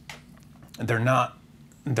needs, it's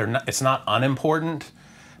not unimportant,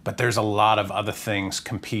 but there's a lot of other things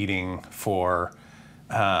competing for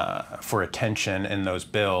attention in those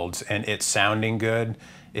builds, and it sounding good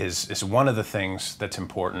is one of the things that's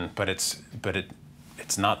important, but it's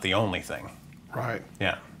not the only thing. right.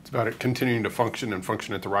 Yeah. It's about it continuing to function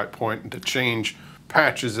at the right point, and to change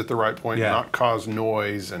patches at the right point, and not cause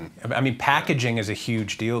noise. And I mean, packaging is a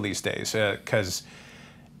huge deal these days, because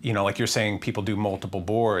you know, like you're saying, people do multiple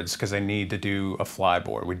boards because they need to do a fly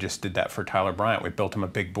board. We just did that for Tyler Bryant. We built him a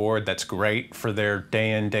big board that's great for their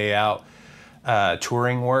day in, day out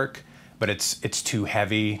touring work, but it's too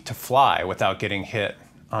heavy to fly without getting hit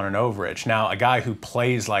on an overage. Now, a guy who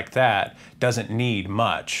plays like that doesn't need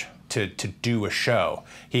much to do a show.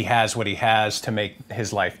 He has what he has to make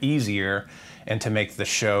his life easier and to make the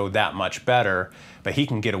show that much better, but he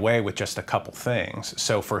can get away with just a couple things.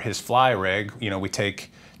 So for his fly rig, you know, we take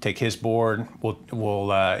his board,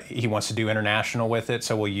 he wants to do international with it,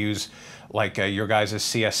 so we'll use like your guys'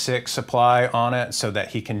 CS6 supply on it so that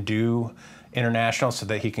he can do international, so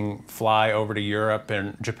that he can fly over to Europe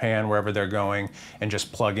and Japan, wherever they're going, and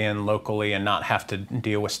just plug in locally and not have to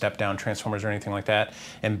deal with step-down transformers or anything like that,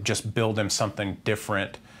 and just build him something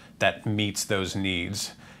different that meets those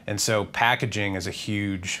needs. And so packaging is a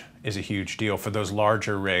huge deal for those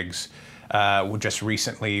larger rigs. Just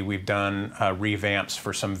recently, we've done revamps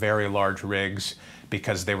for some very large rigs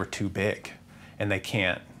because they were too big, and they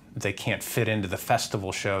can't fit into the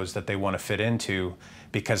festival shows that they want to fit into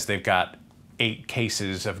because they've got 8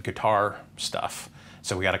 cases of guitar stuff.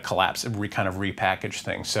 So we got to collapse, kind of repackage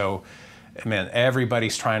things. So man,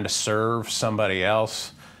 everybody's trying to serve somebody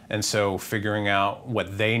else. And so figuring out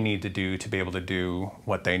what they need to do to be able to do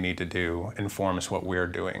what they need to do informs what we're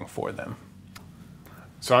doing for them.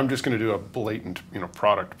 So I'm just going to do a blatant,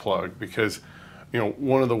 product plug, because,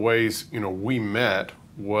 one of the ways, we met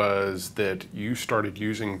was that you started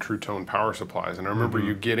using Truetone power supplies. And I remember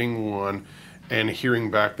you getting one and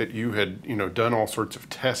hearing back that you had, done all sorts of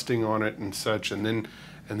testing on it and such. And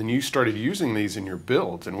then you started using these in your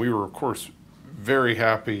builds. And we were, of course, very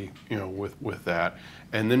happy, with that.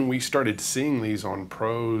 And then we started seeing these on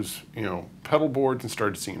pros, pedal boards, and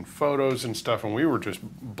started seeing photos and stuff, and we were just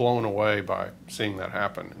blown away by seeing that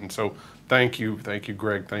happen. And so, thank you,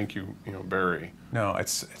 Greg, thank you, Barry. No,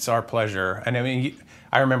 it's our pleasure. And I mean,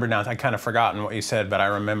 I remember now. I kind of forgotten what you said, but I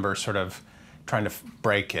remember sort of trying to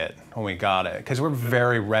break it when we got it, because we're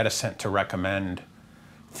very reticent to recommend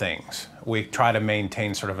things. We try to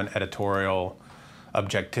maintain sort of an editorial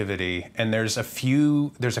objectivity, and there's a few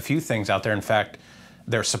things out there. In fact,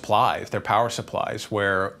 they're supplies, they're power supplies,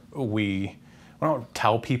 where we don't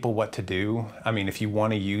tell people what to do. I mean, if you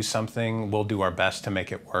want to use something, we'll do our best to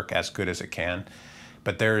make it work as good as it can.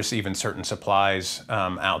 But there's even certain supplies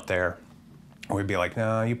out there where we'd be like,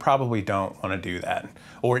 no, you probably don't want to do that.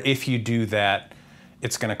 Or if you do that,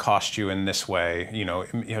 it's going to cost you in this way.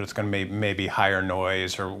 It's going to maybe higher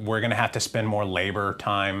noise, or we're going to have to spend more labor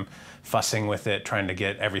time fussing with it, trying to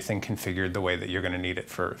get everything configured the way that you're going to need it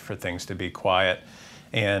for things to be quiet.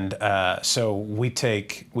 And so we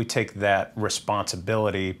take that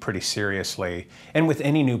responsibility pretty seriously. And with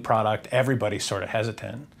any new product, everybody's sort of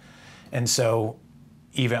hesitant. And so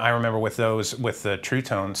even I remember with the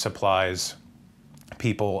Truetone supplies,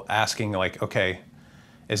 people asking like, okay,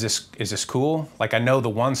 is this cool? Like, I know the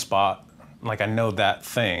one spot, like I know that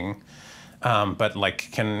thing, but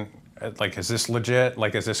like is this legit?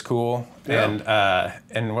 Like, is this cool? Yeah.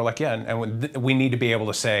 And we're like, yeah, and we need to be able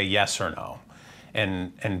to say yes or no.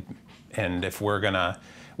 And if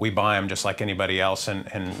we buy them just like anybody else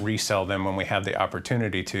and resell them when we have the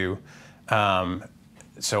opportunity to.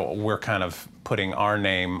 So we're kind of putting our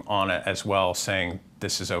name on it as well, saying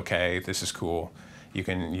this is okay, this is cool, you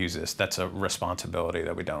can use this. That's a responsibility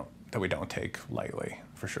that we don't take lightly,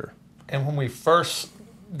 for sure. And when we first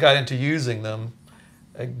got into using them,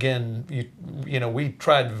 again, we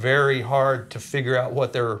tried very hard to figure out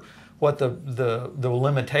what the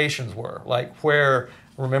limitations were. Like,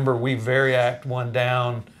 remember we variac one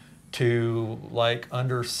down to like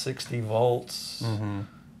under 60 volts. Mm-hmm.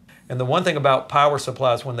 And the one thing about power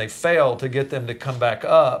supplies, when they fail, to get them to come back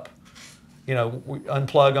up, we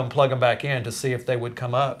unplug them, plug them back in to see if they would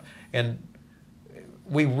come up. And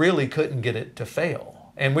we really couldn't get it to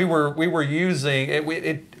fail. And we were using it.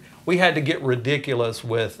 We had to get ridiculous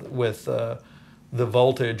with the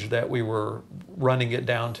voltage that we were running it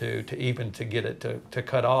down to get it to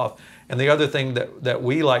cut off. And the other thing that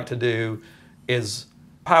we like to do is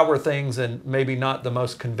power things in maybe not the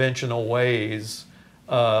most conventional ways.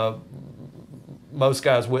 Most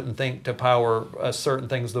guys wouldn't think to power certain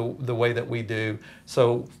things the way that we do.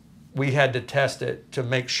 So we had to test it to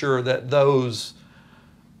make sure that those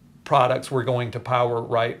products were going to power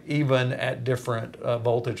right, even at different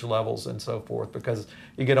voltage levels and so forth, because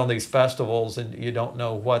you get on these festivals and you don't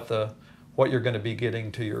know what you're going to be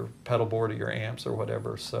getting to your pedal board or your amps or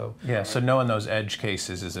whatever. So yeah, so knowing those edge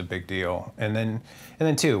cases is a big deal. And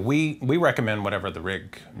then too, we recommend whatever the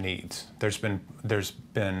rig needs. There's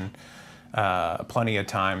been plenty of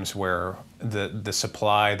times where the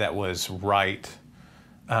supply that was right,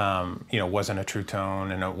 wasn't a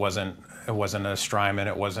Truetone, and it wasn't a Strymon,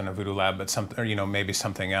 it wasn't a Voodoo Lab, but something, maybe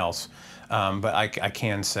something else. But I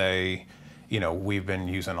can say, we've been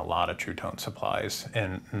using a lot of Truetone supplies,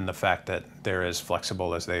 and the fact that they're as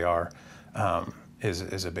flexible as they are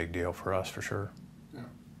is a big deal for us, for sure. Yeah.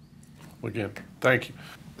 Well, again, thank you.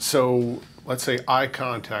 So let's say I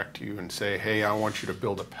contact you and say, hey, I want you to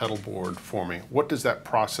build a pedal board for me. What does that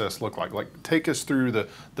process look like? Like, take us through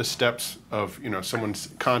the steps of, someone's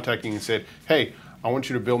contacting and said, hey, I want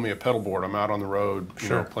you to build me a pedal board. I'm out on the road,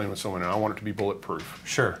 Sure. Playing with someone, and I want it to be bulletproof.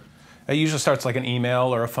 Sure. It usually starts like an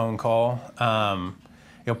email or a phone call.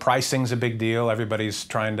 Pricing's a big deal. Everybody's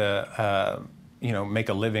trying to, make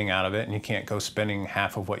a living out of it, and you can't go spending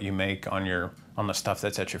half of what you make on the stuff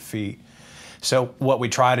that's at your feet. So what we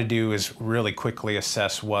try to do is really quickly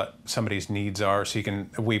assess what somebody's needs are. So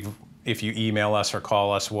if you email us or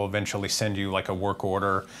call us, we'll eventually send you like a work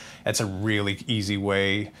order. It's a really easy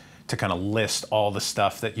way to kind of list all the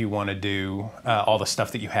stuff that you want to do, all the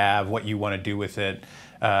stuff that you have, what you want to do with it.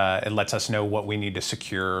 It lets us know what we need to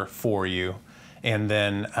secure for you. and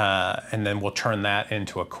then we'll turn that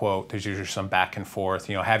into a quote. There's usually some back and forth.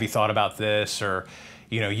 You know, have you thought about this? Or,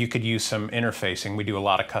 you know, you could use some interfacing. We do a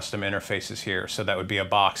lot of custom interfaces here. So that would be a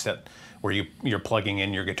box where you're plugging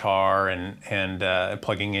in your guitar and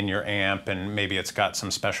plugging in your amp, and maybe it's got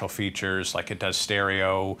some special features like it does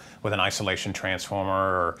stereo with an isolation transformer,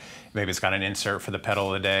 or maybe it's got an insert for the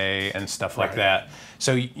pedal of the day and stuff like that.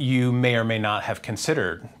 So you may or may not have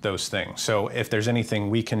considered those things. So if there's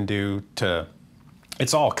anything we can do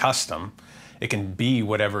it's all custom. It can be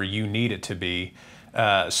whatever you need it to be.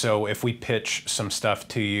 So if we pitch some stuff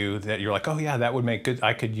to you that you're like, oh yeah, that would make good,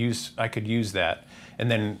 I could use that,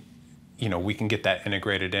 and then, you know, we can get that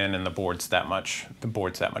integrated in, and the board's that much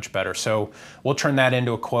better. So we'll turn that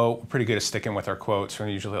into a quote. We're pretty good at sticking with our quotes. We're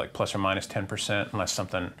usually like plus or minus 10%, unless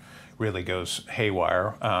something really goes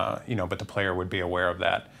haywire. You know, but the player would be aware of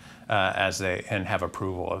that and have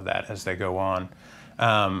approval of that as they go on.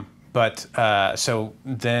 So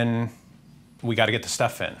then we got to get the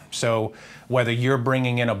stuff in. So whether you're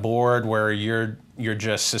bringing in a board where you're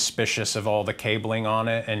just suspicious of all the cabling on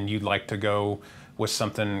it, and you'd like to go with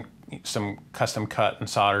some custom cut and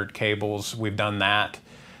soldered cables, we've done that.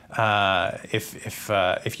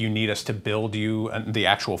 If you need us to build you the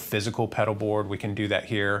actual physical pedal board, we can do that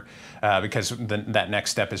here, because that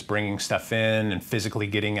next step is bringing stuff in and physically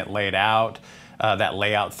getting it laid out. That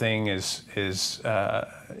layout thing is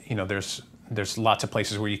you know, there's lots of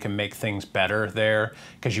places where you can make things better there,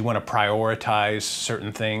 because you want to prioritize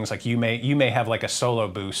certain things. Like you may have like a solo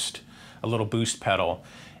boost, a little boost pedal,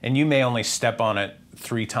 and you may only step on it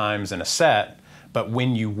 3 times in a set, but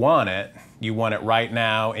when you want it right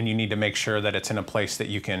now, and you need to make sure that it's in a place that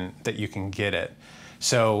you can get it.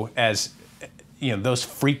 So as you know, those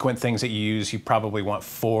frequent things that you use, you probably want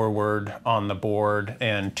forward on the board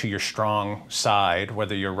and to your strong side,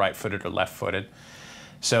 whether you're right-footed or left-footed.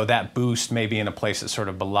 So that boost may be in a place that sort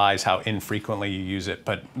of belies how infrequently you use it,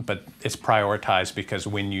 but it's prioritized because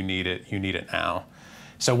when you need it now.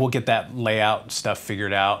 So we'll get that layout stuff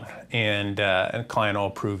figured out, and a client will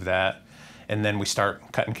approve that, and then we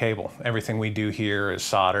start cutting cable. Everything we do here is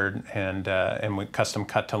soldered, and we custom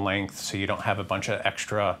cut to length, so you don't have a bunch of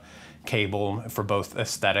extra cable for both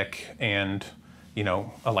aesthetic and, you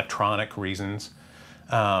know, electronic reasons.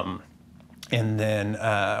 And then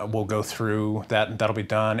we'll go through that. That'll be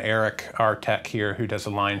done. Eric, our tech here, who does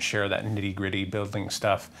the lion's share of that nitty-gritty building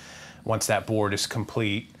stuff, once that board is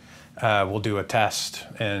complete, we'll do a test.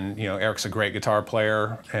 And you know, Eric's a great guitar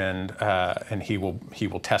player, and he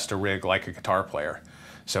will test a rig like a guitar player.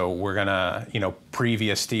 So we're gonna, you know,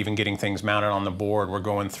 previous to even getting things mounted on the board, we're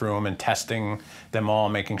going through them and testing them all,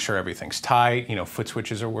 making sure everything's tight. You know, foot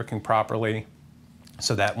switches are working properly,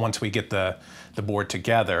 so that once we get the board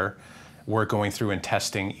together, we're going through and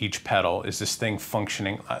testing each pedal. Is this thing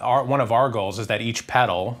functioning? One of our goals is that each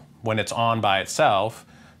pedal, when it's on by itself,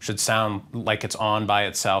 should sound like it's on by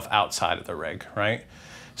itself outside of the rig, right?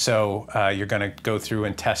 So you're gonna go through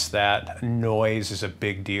and test that. Noise is a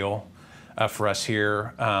big deal for us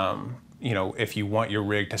here. You know, if you want your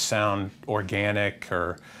rig to sound organic,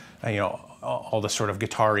 or, you know, all the sort of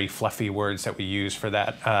guitar-y, fluffy words that we use for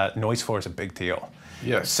that, noise floor is a big deal.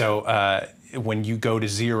 Yes. So when you go to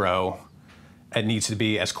 0, it needs to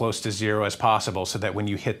be as close to 0 as possible, so that when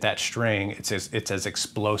you hit that string, it's as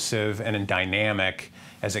explosive and dynamic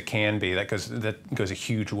as it can be. That goes a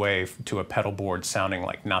huge way to a pedal board sounding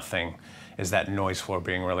like nothing, is that noise floor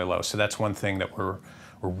being really low. So that's one thing that we're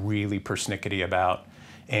really persnickety about,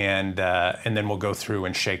 and then we'll go through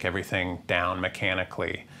and shake everything down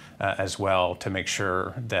mechanically as well, to make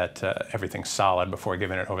sure that everything's solid before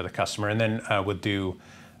giving it over to the customer. And then we'll do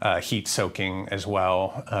heat soaking as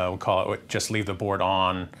well. We'll call it, just leave the board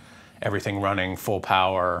on, everything running full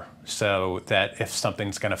power, so that if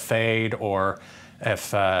something's going to fade, or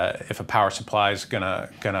if a power supply is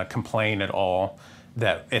gonna complain at all,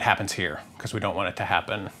 that it happens here, because we don't want it to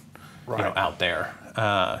happen, you know, out there.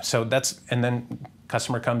 So and then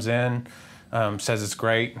customer comes in, says it's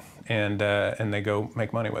great, and they go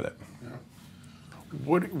make money with it. Yeah.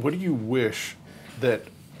 What do you wish that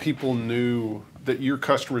people knew, that your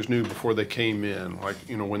customers knew before they came in, like,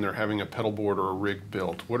 you know, when they're having a pedal board or a rig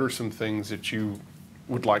built? What are some things that you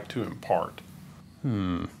would like to impart?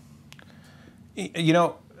 You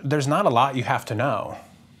know, there's not a lot you have to know.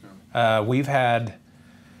 Yeah. We've had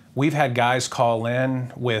guys call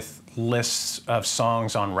in with lists of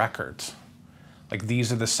songs on records. Like,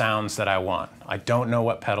 these are the sounds that I want. I don't know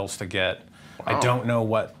what pedals to get. Wow. I don't know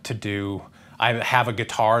what to do. I have a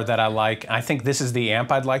guitar that I like. I think this is the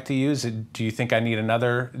amp I'd like to use. Do you think I need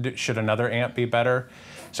should another amp be better?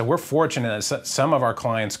 So we're fortunate that some of our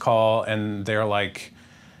clients call and they're like,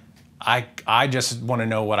 I just want to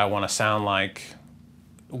know what I want to sound like.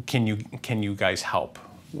 Can you guys help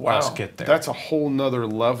us get there? That's a whole nother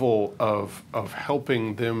level of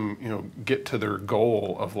helping them, you know, get to their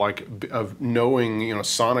goal of knowing, you know,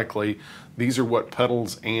 sonically, these are what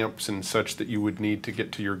pedals, amps, and such that you would need to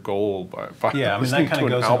get to your goal by yeah, I mean, listening that kind to of an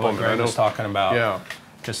goes into album. what Greg was talking about. Yeah.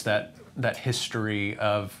 Just that history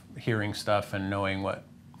of hearing stuff and knowing what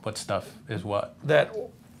stuff is what. That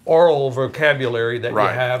oral vocabulary that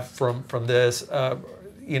Right. you have from this,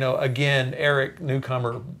 you know, again, Eric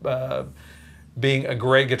Newcomer, being a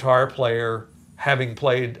great guitar player, having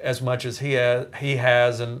played as much as he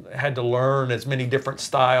has and had to learn as many different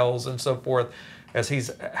styles and so forth as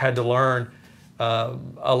he's had to learn,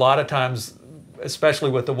 a lot of times,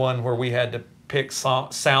 especially with the one where we had to pick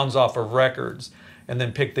sounds off of records and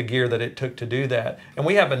then pick the gear that it took to do that. And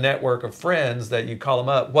we have a network of friends that you call them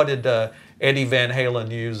up. What did Eddie Van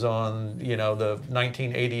Halen use on, you know, the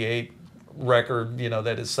 1988 record, you know,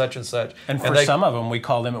 that is such and such. And for some of them, we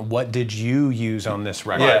call them, what did you use on this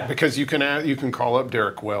record? Right, because you can call up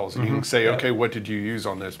Derek Wells and you can say, okay, what did you use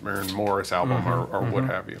on this Maren Morris album or what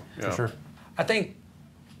have you? Yeah. For sure. I think,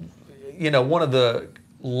 you know, one of the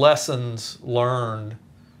lessons learned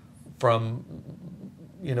from,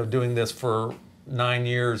 you know, doing this for 9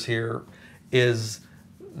 years here is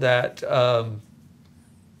that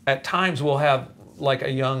at times we'll have like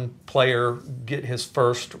a young player get his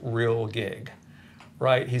first real gig,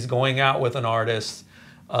 right? He's going out with an artist.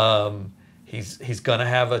 He's going to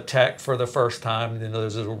have a tech for the first time. You know,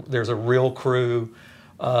 there's a real crew.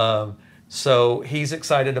 So he's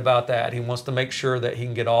excited about that. He wants to make sure that he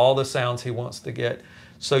can get all the sounds he wants to get.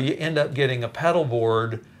 So you end up getting a pedal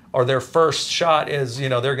board, or their first shot is, you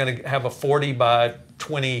know, they're going to have a 40 by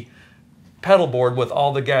 20 pedal board with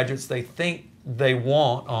all the gadgets they think they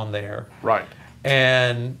want on there. Right.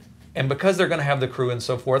 And because they're going to have the crew and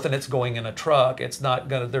so forth, and it's going in a truck, it's not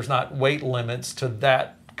going to, there's not weight limits to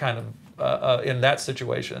that kind of in that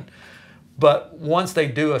situation. But once they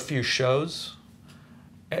do a few shows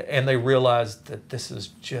and they realize that this is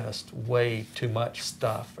just way too much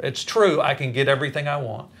stuff. It's true, I can get everything I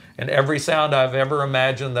want, and every sound I've ever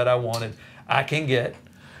imagined that I wanted, I can get.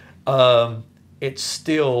 It's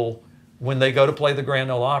still, when they go to play the Grand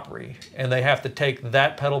Ole Opry and they have to take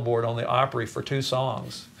that pedal board on the Opry for 2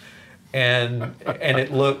 songs, and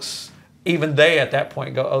it looks, even they at that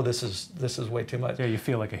point go, oh, this is way too much. Yeah, you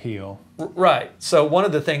feel like a heel. Right. So one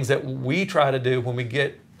of the things that we try to do when we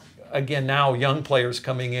get, again, now young players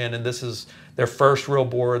coming in and this is their first real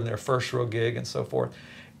board and their first real gig and so forth,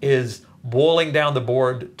 is boiling down the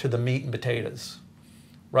board to the meat and potatoes.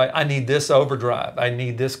 Right? I need this overdrive. I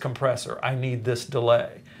need this compressor. I need this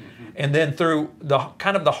delay. And then through the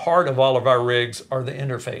kind of the heart of all of our rigs are the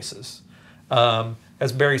interfaces.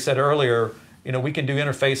 As Barry said earlier, you know, we can do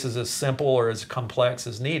interfaces as simple or as complex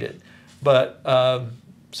as needed. But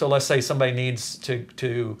so let's say somebody needs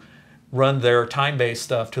to run their time-based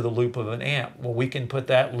stuff to the loop of an amp. Well, we can put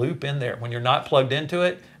that loop in there. When you're not plugged into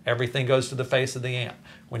it, everything goes to the face of the amp.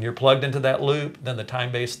 When you're plugged into that loop, then the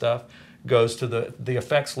time-based stuff goes to the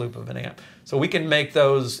effects loop of an amp. So we can make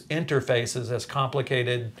those interfaces as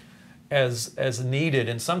complicated as needed,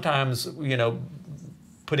 and sometimes, you know,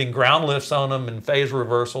 putting ground lifts on them and phase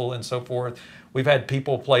reversal and so forth. We've had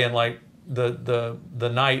people playing like the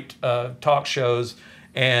night talk shows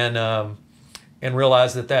and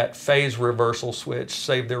realize that phase reversal switch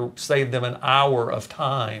saved them an hour of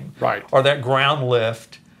time. Right. Or that ground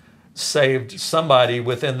lift saved somebody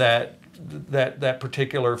within that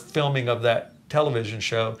particular filming of that television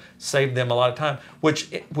show, saved them a lot of time, which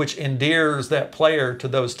endears that player to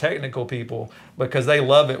those technical people because they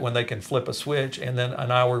love it when they can flip a switch and then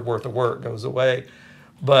an hour worth of work goes away.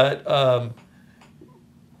 But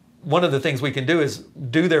one of the things we can do is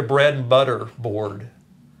do their bread and butter board,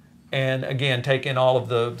 and again take in all of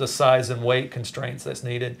the size and weight constraints that's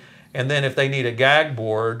needed. And then if they need a gag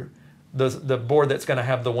board, the board that's going to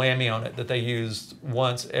have the whammy on it that they use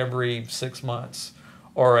once every 6 months,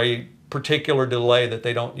 or a particular delay that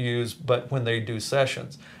they don't use but when they do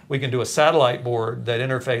sessions. We can do a satellite board that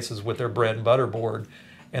interfaces with their bread and butter board,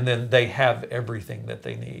 and then they have everything that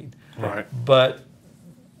they need. Right. But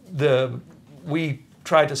we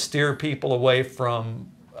try to steer people away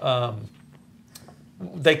from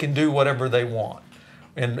they can do whatever they want,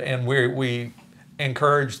 and we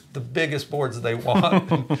encourage the biggest boards they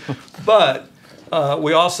want. But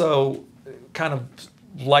we also kind of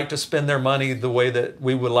like to spend their money the way that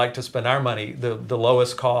we would like to spend our money, the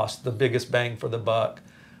lowest cost, the biggest bang for the buck,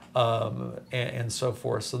 and so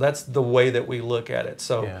forth. So that's the way that we look at it.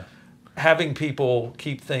 So having people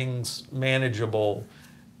keep things manageable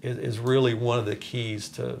is really one of the keys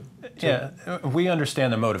to Yeah, we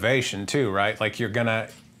understand the motivation too, right? Like you're gonna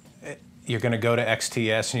go to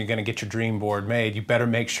XTS and you're gonna get your dream board made. You better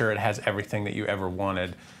make sure it has everything that you ever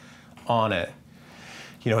wanted on it.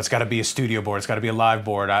 You know, it's got to be a studio board. It's got to be a live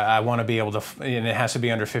board. I want to be able to, and it has to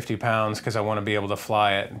be under 50 pounds because I want to be able to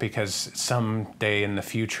fly it, because someday in the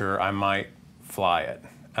future I might fly it.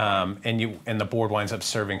 And the board winds up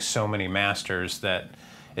serving so many masters that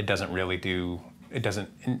it doesn't really it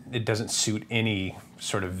doesn't suit any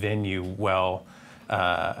sort of venue well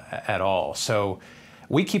at all. So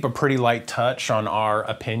we keep a pretty light touch on our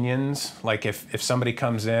opinions. Like if somebody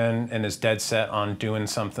comes in and is dead set on doing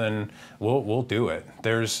something, we'll do it.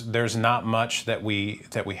 There's not much that we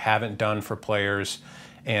haven't done for players,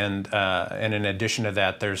 and in addition to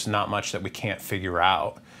that, there's not much that we can't figure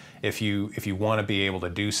out. If you want to be able to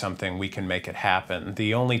do something, we can make it happen.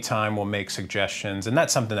 The only time we'll make suggestions, and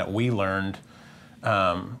that's something that we learned,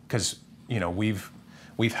 because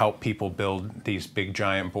we've helped people build these big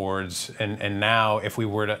giant boards, and now if we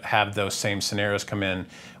were to have those same scenarios come in,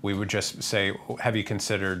 we would just say, have you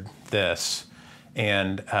considered this?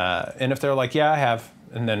 And if they're like, yeah, I have,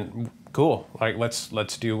 and then cool, like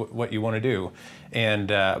let's do what you want to do. And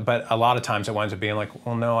but a lot of times it winds up being like,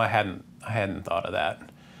 well, no, I hadn't thought of that.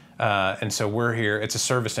 And so we're here. It's a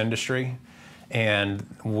service industry, and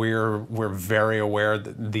we're very aware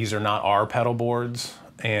that these are not our pedal boards,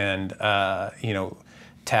 and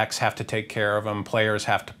techs have to take care of them, players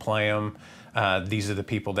have to play them. These are the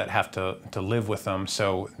people that have to live with them,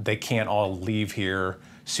 so they can't all leave here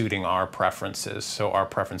suiting our preferences. So our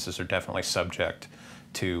preferences are definitely subject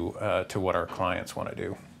to what our clients want to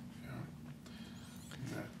do.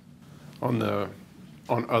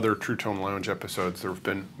 On other Truetone Lounge episodes, there have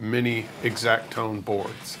been many Xact Tone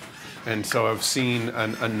boards. And so I've seen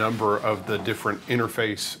a number of the different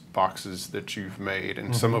interface boxes that you've made.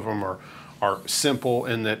 And some of them are simple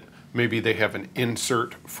in that maybe they have an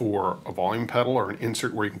insert for a volume pedal or an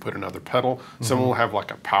insert where you can put another pedal. Some will have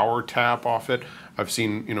like a power tap off it. I've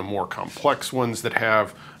seen more complex ones that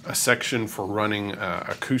have a section for running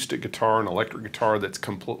acoustic guitar and electric guitar that's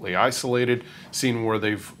completely isolated. Seen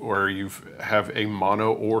where you have a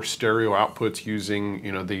mono or stereo outputs using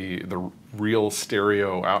the real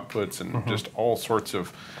stereo outputs, and just all sorts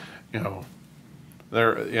of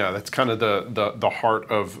that's kind of the heart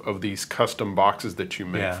of these custom boxes that you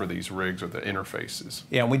make for these rigs, or the interfaces.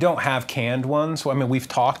 Yeah, and we don't have canned ones. So, I mean, we've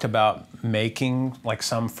talked about making like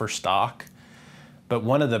some for stock, but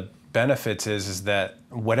one of the benefits is that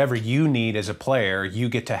whatever you need as a player, you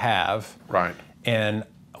get to have. Right. And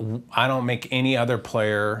I don't make any other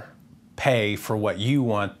player pay for what you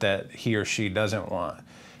want that he or she doesn't want.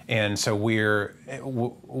 And so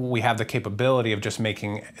we have the capability of just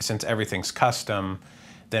making, since everything's custom,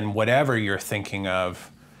 then whatever you're thinking of,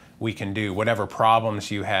 we can do. Whatever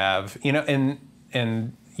problems you have,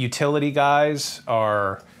 and utility guys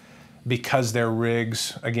are, because their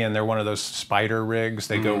rigs, again, they're one of those spider rigs.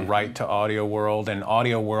 They go right to Audio World, and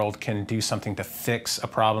Audio World can do something to fix a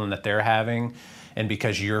problem that they're having. And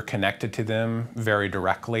because you're connected to them very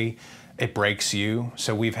directly, it breaks you.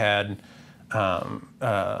 So we've had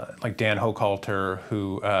like Dan Hochhalter,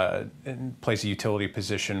 who plays a utility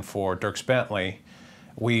position for Dierks Bentley.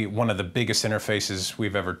 One of the biggest interfaces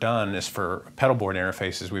we've ever done is for pedalboard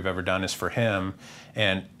interfaces we've ever done is for him,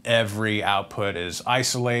 and every output is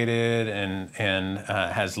isolated and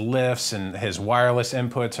has lifts, and his wireless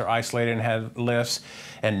inputs are isolated and have lifts,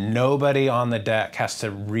 and nobody on the deck has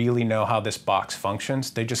to really know how this box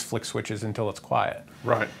functions. They just flick switches until it's quiet.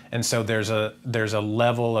 Right. And so there's a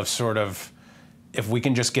level of sort of, if we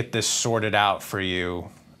can just get this sorted out for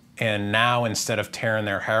you, and now instead of tearing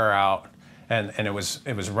their hair out, and it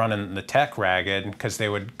was running the tech ragged, because they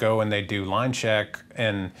would go and they do line check,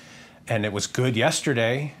 and it was good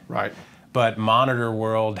yesterday. Right. But Monitor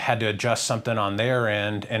World had to adjust something on their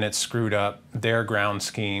end, and it screwed up their ground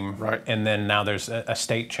scheme. Right. And then now there's a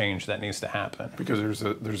state change that needs to happen. Because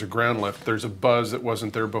there's a ground lift, there's a buzz that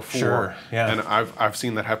wasn't there before. Sure. Yeah. And I've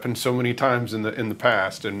seen that happen so many times in the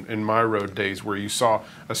past, in my road days, where you saw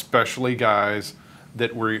especially guys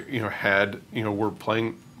that were were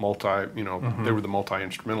playing multi, they were the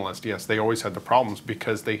multi-instrumentalist. Yes, they always had the problems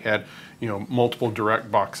because they had, multiple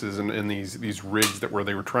direct boxes and these rigs that where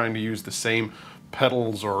they were trying to use the same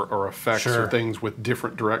pedals or effects or things with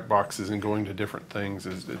different direct boxes and going to different things.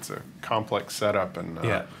 It's a complex setup, and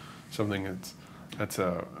something that's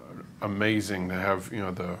amazing to have,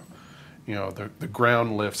 the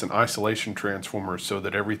ground lifts and isolation transformers so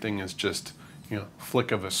that everything is just,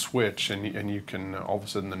 flick of a switch, and you can, all of a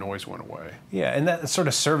sudden the noise went away. Yeah, and that sort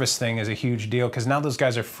of service thing is a huge deal, because now those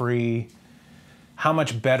guys are free. how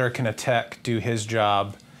much better can a tech do his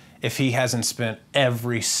job if he hasn't spent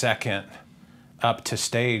every second up to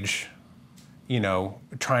stage,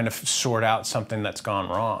 trying to sort out something that's gone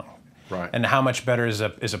wrong? Right. And how much better is a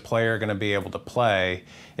player going to be able to play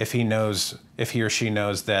if he or she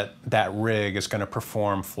knows that that rig is going to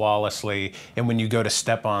perform flawlessly, and when you go to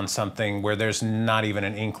step on something where there's not even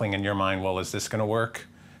an inkling in your mind, well, is this going to work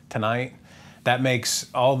tonight? That makes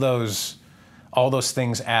all those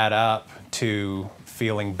things add up to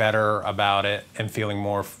feeling better about it and feeling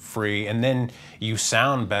more free, and then you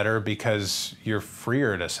sound better because you're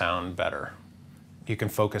freer to sound better. You can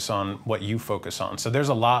focus on what you focus on. So there's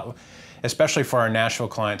a lot, especially for our Nashville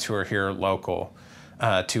clients who are here local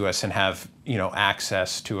to us and have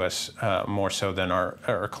access to us more so than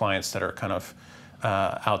our clients that are kind of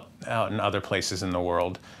out in other places in the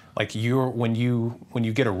world. Like when you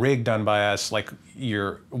get a rig done by us, like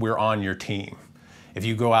we're on your team. If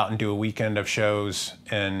you go out and do a weekend of shows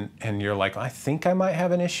and you're like, I think I might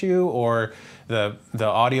have an issue, or the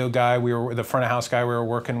audio guy the front of house guy we were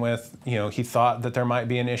working with, he thought that there might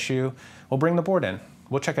be an issue, we'll bring the board in.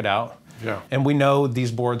 We'll check it out. Yeah. And we know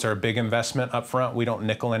these boards are a big investment up front. We don't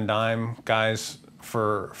nickel and dime guys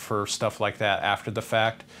for stuff like that after the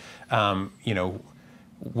fact.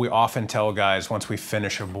 We often tell guys once we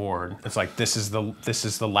finish a board, it's like, this is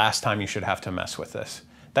the last time you should have to mess with this.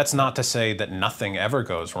 That's not to say that nothing ever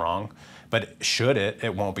goes wrong, but should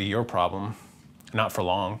it won't be your problem, not for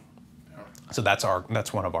long. So that's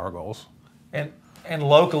one of our goals. And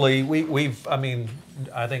locally,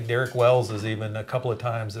 I think Derek Wells has even a couple of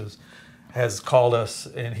times has called us,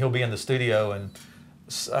 and he'll be in the studio, and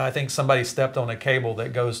I think somebody stepped on a cable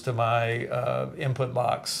that goes to my input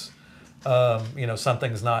box.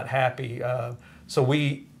 Something's not happy. So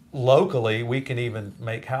locally, we can even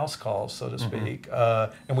make house calls, so to speak.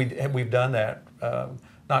 And we've done that,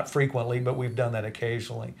 not frequently, but we've done that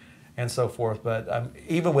occasionally and so forth. But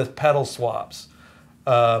even with pedal swaps,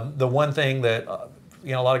 the one thing that, a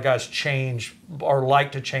lot of guys change or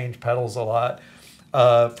like to change pedals a lot.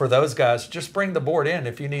 For those guys, just bring the board in.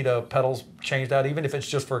 If you need a pedal changed out, even if it's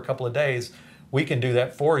just for a couple of days, we can do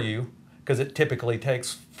that for you, because it typically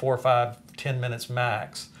takes 4, 5, 10 minutes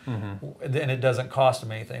max. And it doesn't cost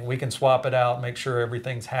them anything. We can swap it out, make sure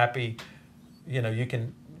everything's happy. You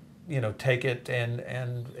can, take it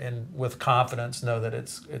and with confidence know that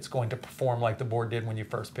it's going to perform like the board did when you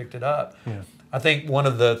first picked it up. Yeah. I think one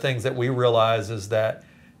of the things that we realize is that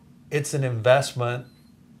it's an investment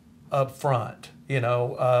up front,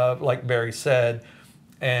 like Barry said.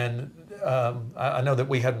 And I know that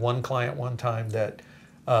we had one client one time that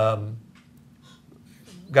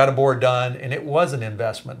got a board done, and it was an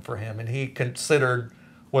investment for him, and he considered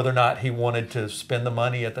whether or not he wanted to spend the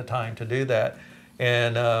money at the time to do that.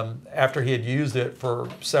 And after he had used it for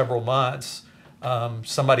several months,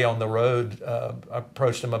 somebody on the road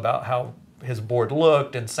approached him about how his board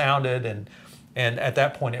looked and sounded, and at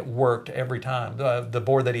that point it worked every time. The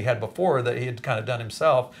board that he had before, that he had kind of done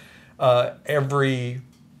himself, every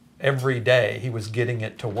day he was getting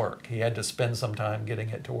it to work. He had to spend some time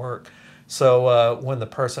getting it to work. So when the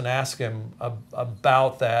person asked him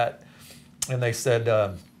about that, and they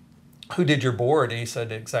said, who did your board? And he said,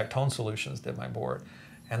 Xact Tone Solutions did my board.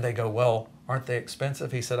 And they go, well, aren't they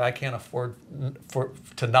expensive? He said, I can't afford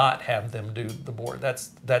to not have them do the board.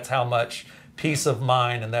 That's how much peace of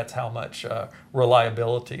mind, and that's how much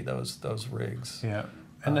reliability those rigs. Yeah,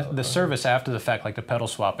 and the service after the fact, like the pedal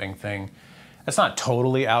swapping thing, that's not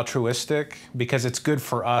totally altruistic, because it's good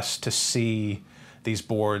for us to see these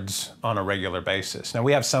boards on a regular basis. Now,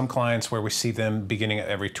 we have some clients where we see them beginning of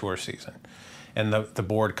every tour season, and the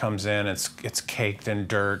board comes in, it's caked in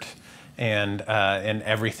dirt, and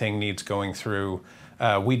everything needs going through.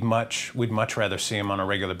 We'd much rather see them on a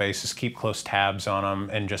regular basis, keep close tabs on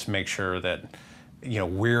them, and just make sure that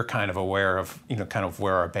we're kind of aware of kind of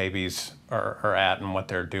where our babies are at and what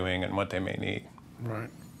they're doing and what they may need.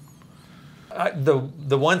 Right.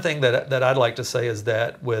 The one thing that I'd like to say is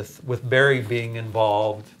that with Barry being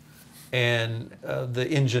involved, and the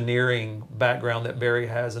engineering background that Barry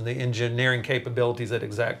has, and the engineering capabilities that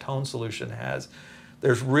Xact Tone Solution has,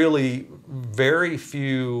 there's really very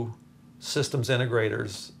few systems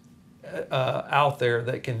integrators out there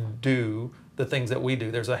that can do the things that we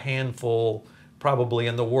do. There's a handful probably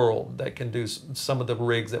in the world that can do some of the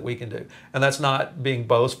rigs that we can do. And that's not being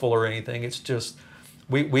boastful or anything. It's just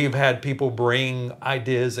we've had people bring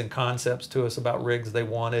ideas and concepts to us about rigs they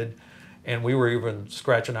wanted, and we were even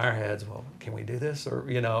scratching our heads, well, can we do this? Or,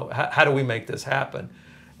 how do we make this happen?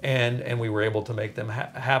 And we were able to make them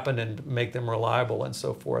happen and make them reliable and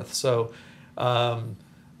so forth. So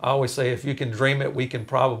I always say, if you can dream it, we can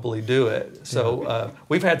probably do it. So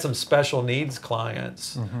we've had some special needs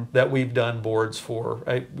clients that we've done boards for.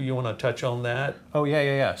 You want to touch on that? Oh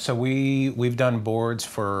yeah. So we've done boards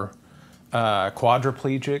for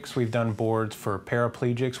quadriplegics. We've done boards for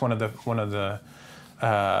paraplegics. One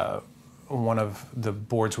of the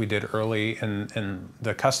boards we did early in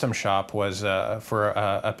the custom shop was for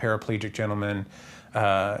a paraplegic gentleman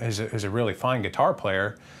who's a really fine guitar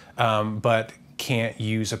player, but can't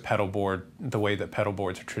use a pedal board the way that pedal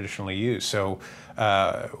boards are traditionally used. So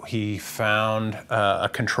he found a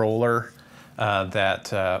controller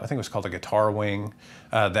that I think it was called a guitar wing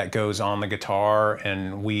that goes on the guitar,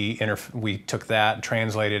 and we took that,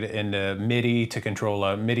 translated it into MIDI to control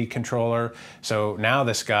a MIDI controller. So now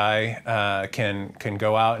this guy can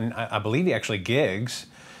go out, and I believe he actually gigs,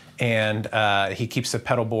 and he keeps the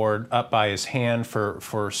pedal board up by his hand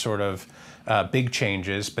for sort of big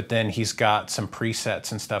changes, but then he's got some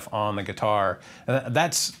presets and stuff on the guitar. And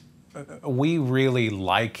we really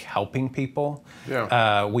like helping people.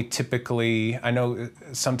 Yeah. We typically, I know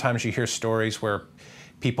sometimes you hear stories where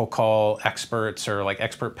people call experts or like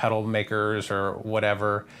expert pedal makers or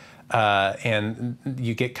whatever, and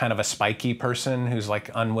you get kind of a spiky person who's like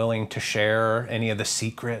unwilling to share any of the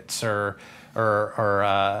secrets or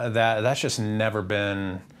that's just never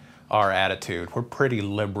been our attitude. We're pretty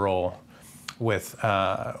liberal with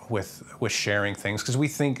sharing things, because we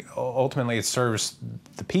think ultimately it serves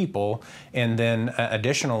the people. And then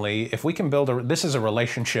additionally, if we can build this is a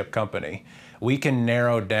relationship company, we can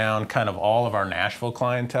narrow down kind of all of our Nashville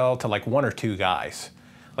clientele to like one or two guys,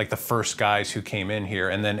 like the first guys who came in here,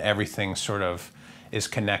 and then everything sort of is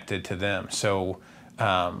connected to them. So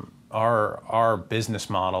our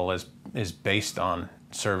business model is based on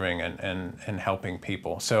serving and helping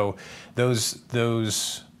people. So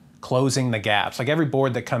those closing the gaps. Like every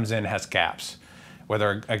board that comes in has gaps.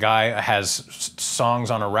 Whether a guy has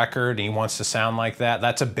songs on a record and he wants to sound like that,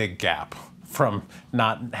 that's a big gap from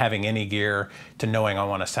not having any gear to knowing I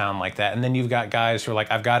want to sound like that. And then you've got guys who are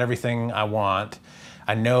like, I've got everything I want.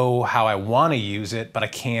 I know how I want to use it, but I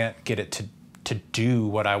can't get it to do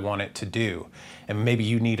what I want it to do. And maybe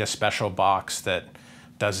you need a special box that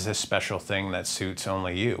does this special thing that suits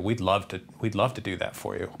only you. We'd love to do that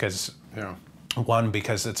for you, because one,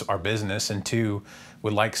 because it's our business, and two, we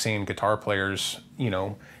like seeing guitar players,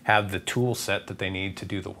 have the tool set that they need to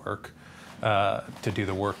do the work, that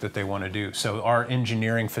they want to do. So our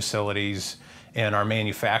engineering facilities and our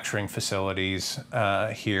manufacturing facilities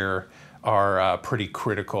here are pretty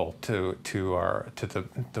critical to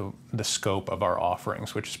the scope of our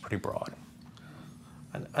offerings, which is pretty broad.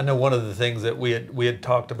 I know one of the things that we had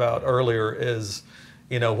talked about earlier is,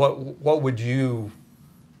 what would you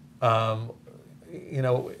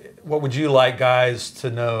what would you like guys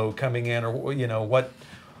to know coming in, or what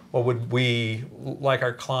would we like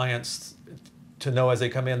our clients to know as they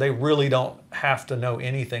come in? They really don't have to know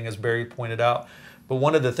anything, as Barry pointed out. But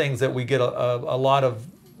one of the things that we get a lot of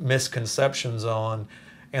misconceptions on,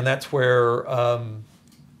 and that's where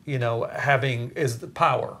having is the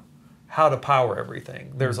power, how to power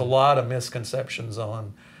everything. There's a lot of misconceptions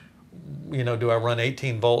on, do I run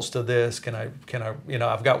 18 volts to this? Can I,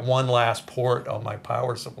 I've got one last port on my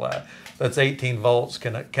power supply that's 18 volts.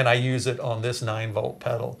 Can I use it on this 9-volt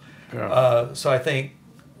pedal? Yeah. So I think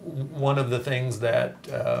one of the things that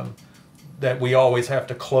we always have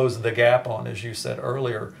to close the gap on, as you said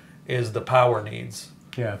earlier, is the power needs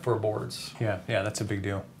for boards. Yeah, that's a big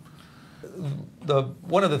deal.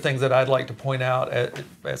 One of the things that I'd like to point out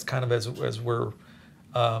as we're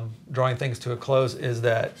drawing things to a close is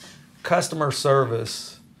that customer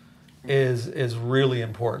service is really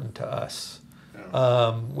important to us.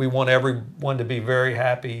 We want everyone to be very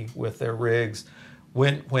happy with their rigs.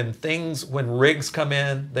 When rigs come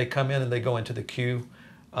in, they come in and they go into the queue.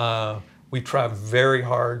 We try very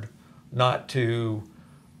hard not to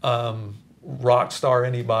rock star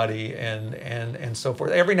anybody and so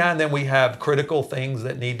forth. Every now and then we have critical things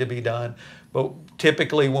that need to be done, but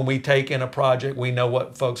typically when we take in a project, we know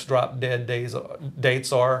what folks' drop dead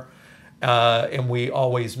dates are, and we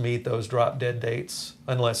always meet those drop dead dates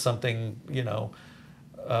unless something, unless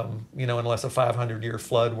a 500-year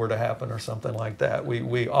flood were to happen or something like that.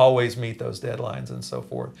 We always meet those deadlines and so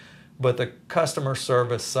forth. But the customer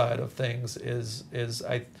service side of things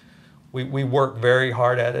we work very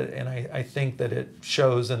hard at it, and I think that it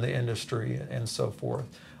shows in the industry and so forth.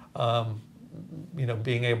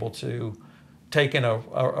 Being able to take in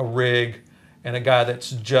a rig and a guy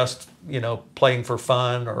that's just playing for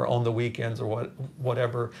fun or on the weekends or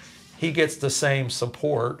whatever, he gets the same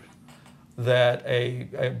support that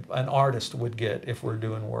an artist would get if we're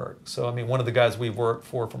doing work. So I mean, one of the guys we've worked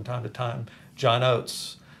for from time to time, John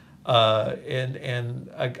Oates, and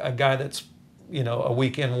a guy that's, you know, a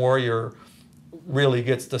weekend warrior, really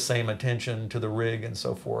gets the same attention to the rig and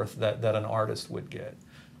so forth that an artist would get.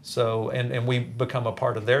 So and we become a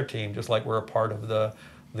part of their team, just like we're a part of the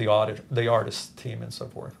artist team and so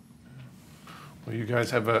forth. Well, you guys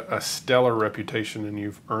have a stellar reputation, and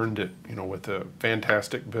you've earned it, you know, with the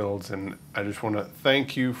fantastic builds. And I just want to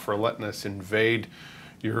thank you for letting us invade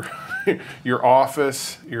your your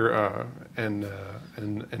office, and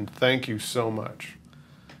thank you so much.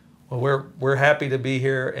 Well, we're happy to be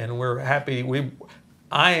here, and we're happy.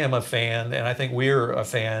 I am a fan, and I think we're a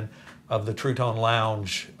fan of the Truetone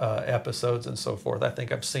Lounge episodes and so forth. I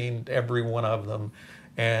think I've seen every one of them,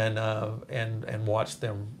 and watched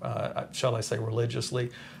them, shall I say,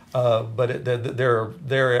 religiously. But they're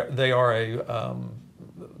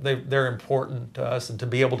important to us, and to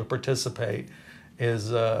be able to participate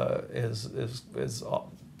is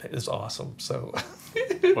awesome. So,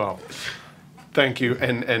 well, thank you,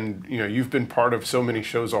 and you know, you've been part of so many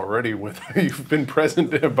shows already. You've been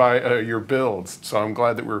present by your builds, so I'm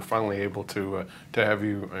glad that we were finally able to have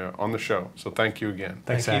you on the show. So thank you again.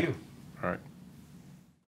 Thank you. All right.